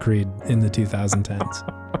Mean to Creed in the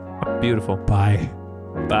 2010s. Beautiful. Bye.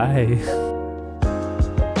 Bye.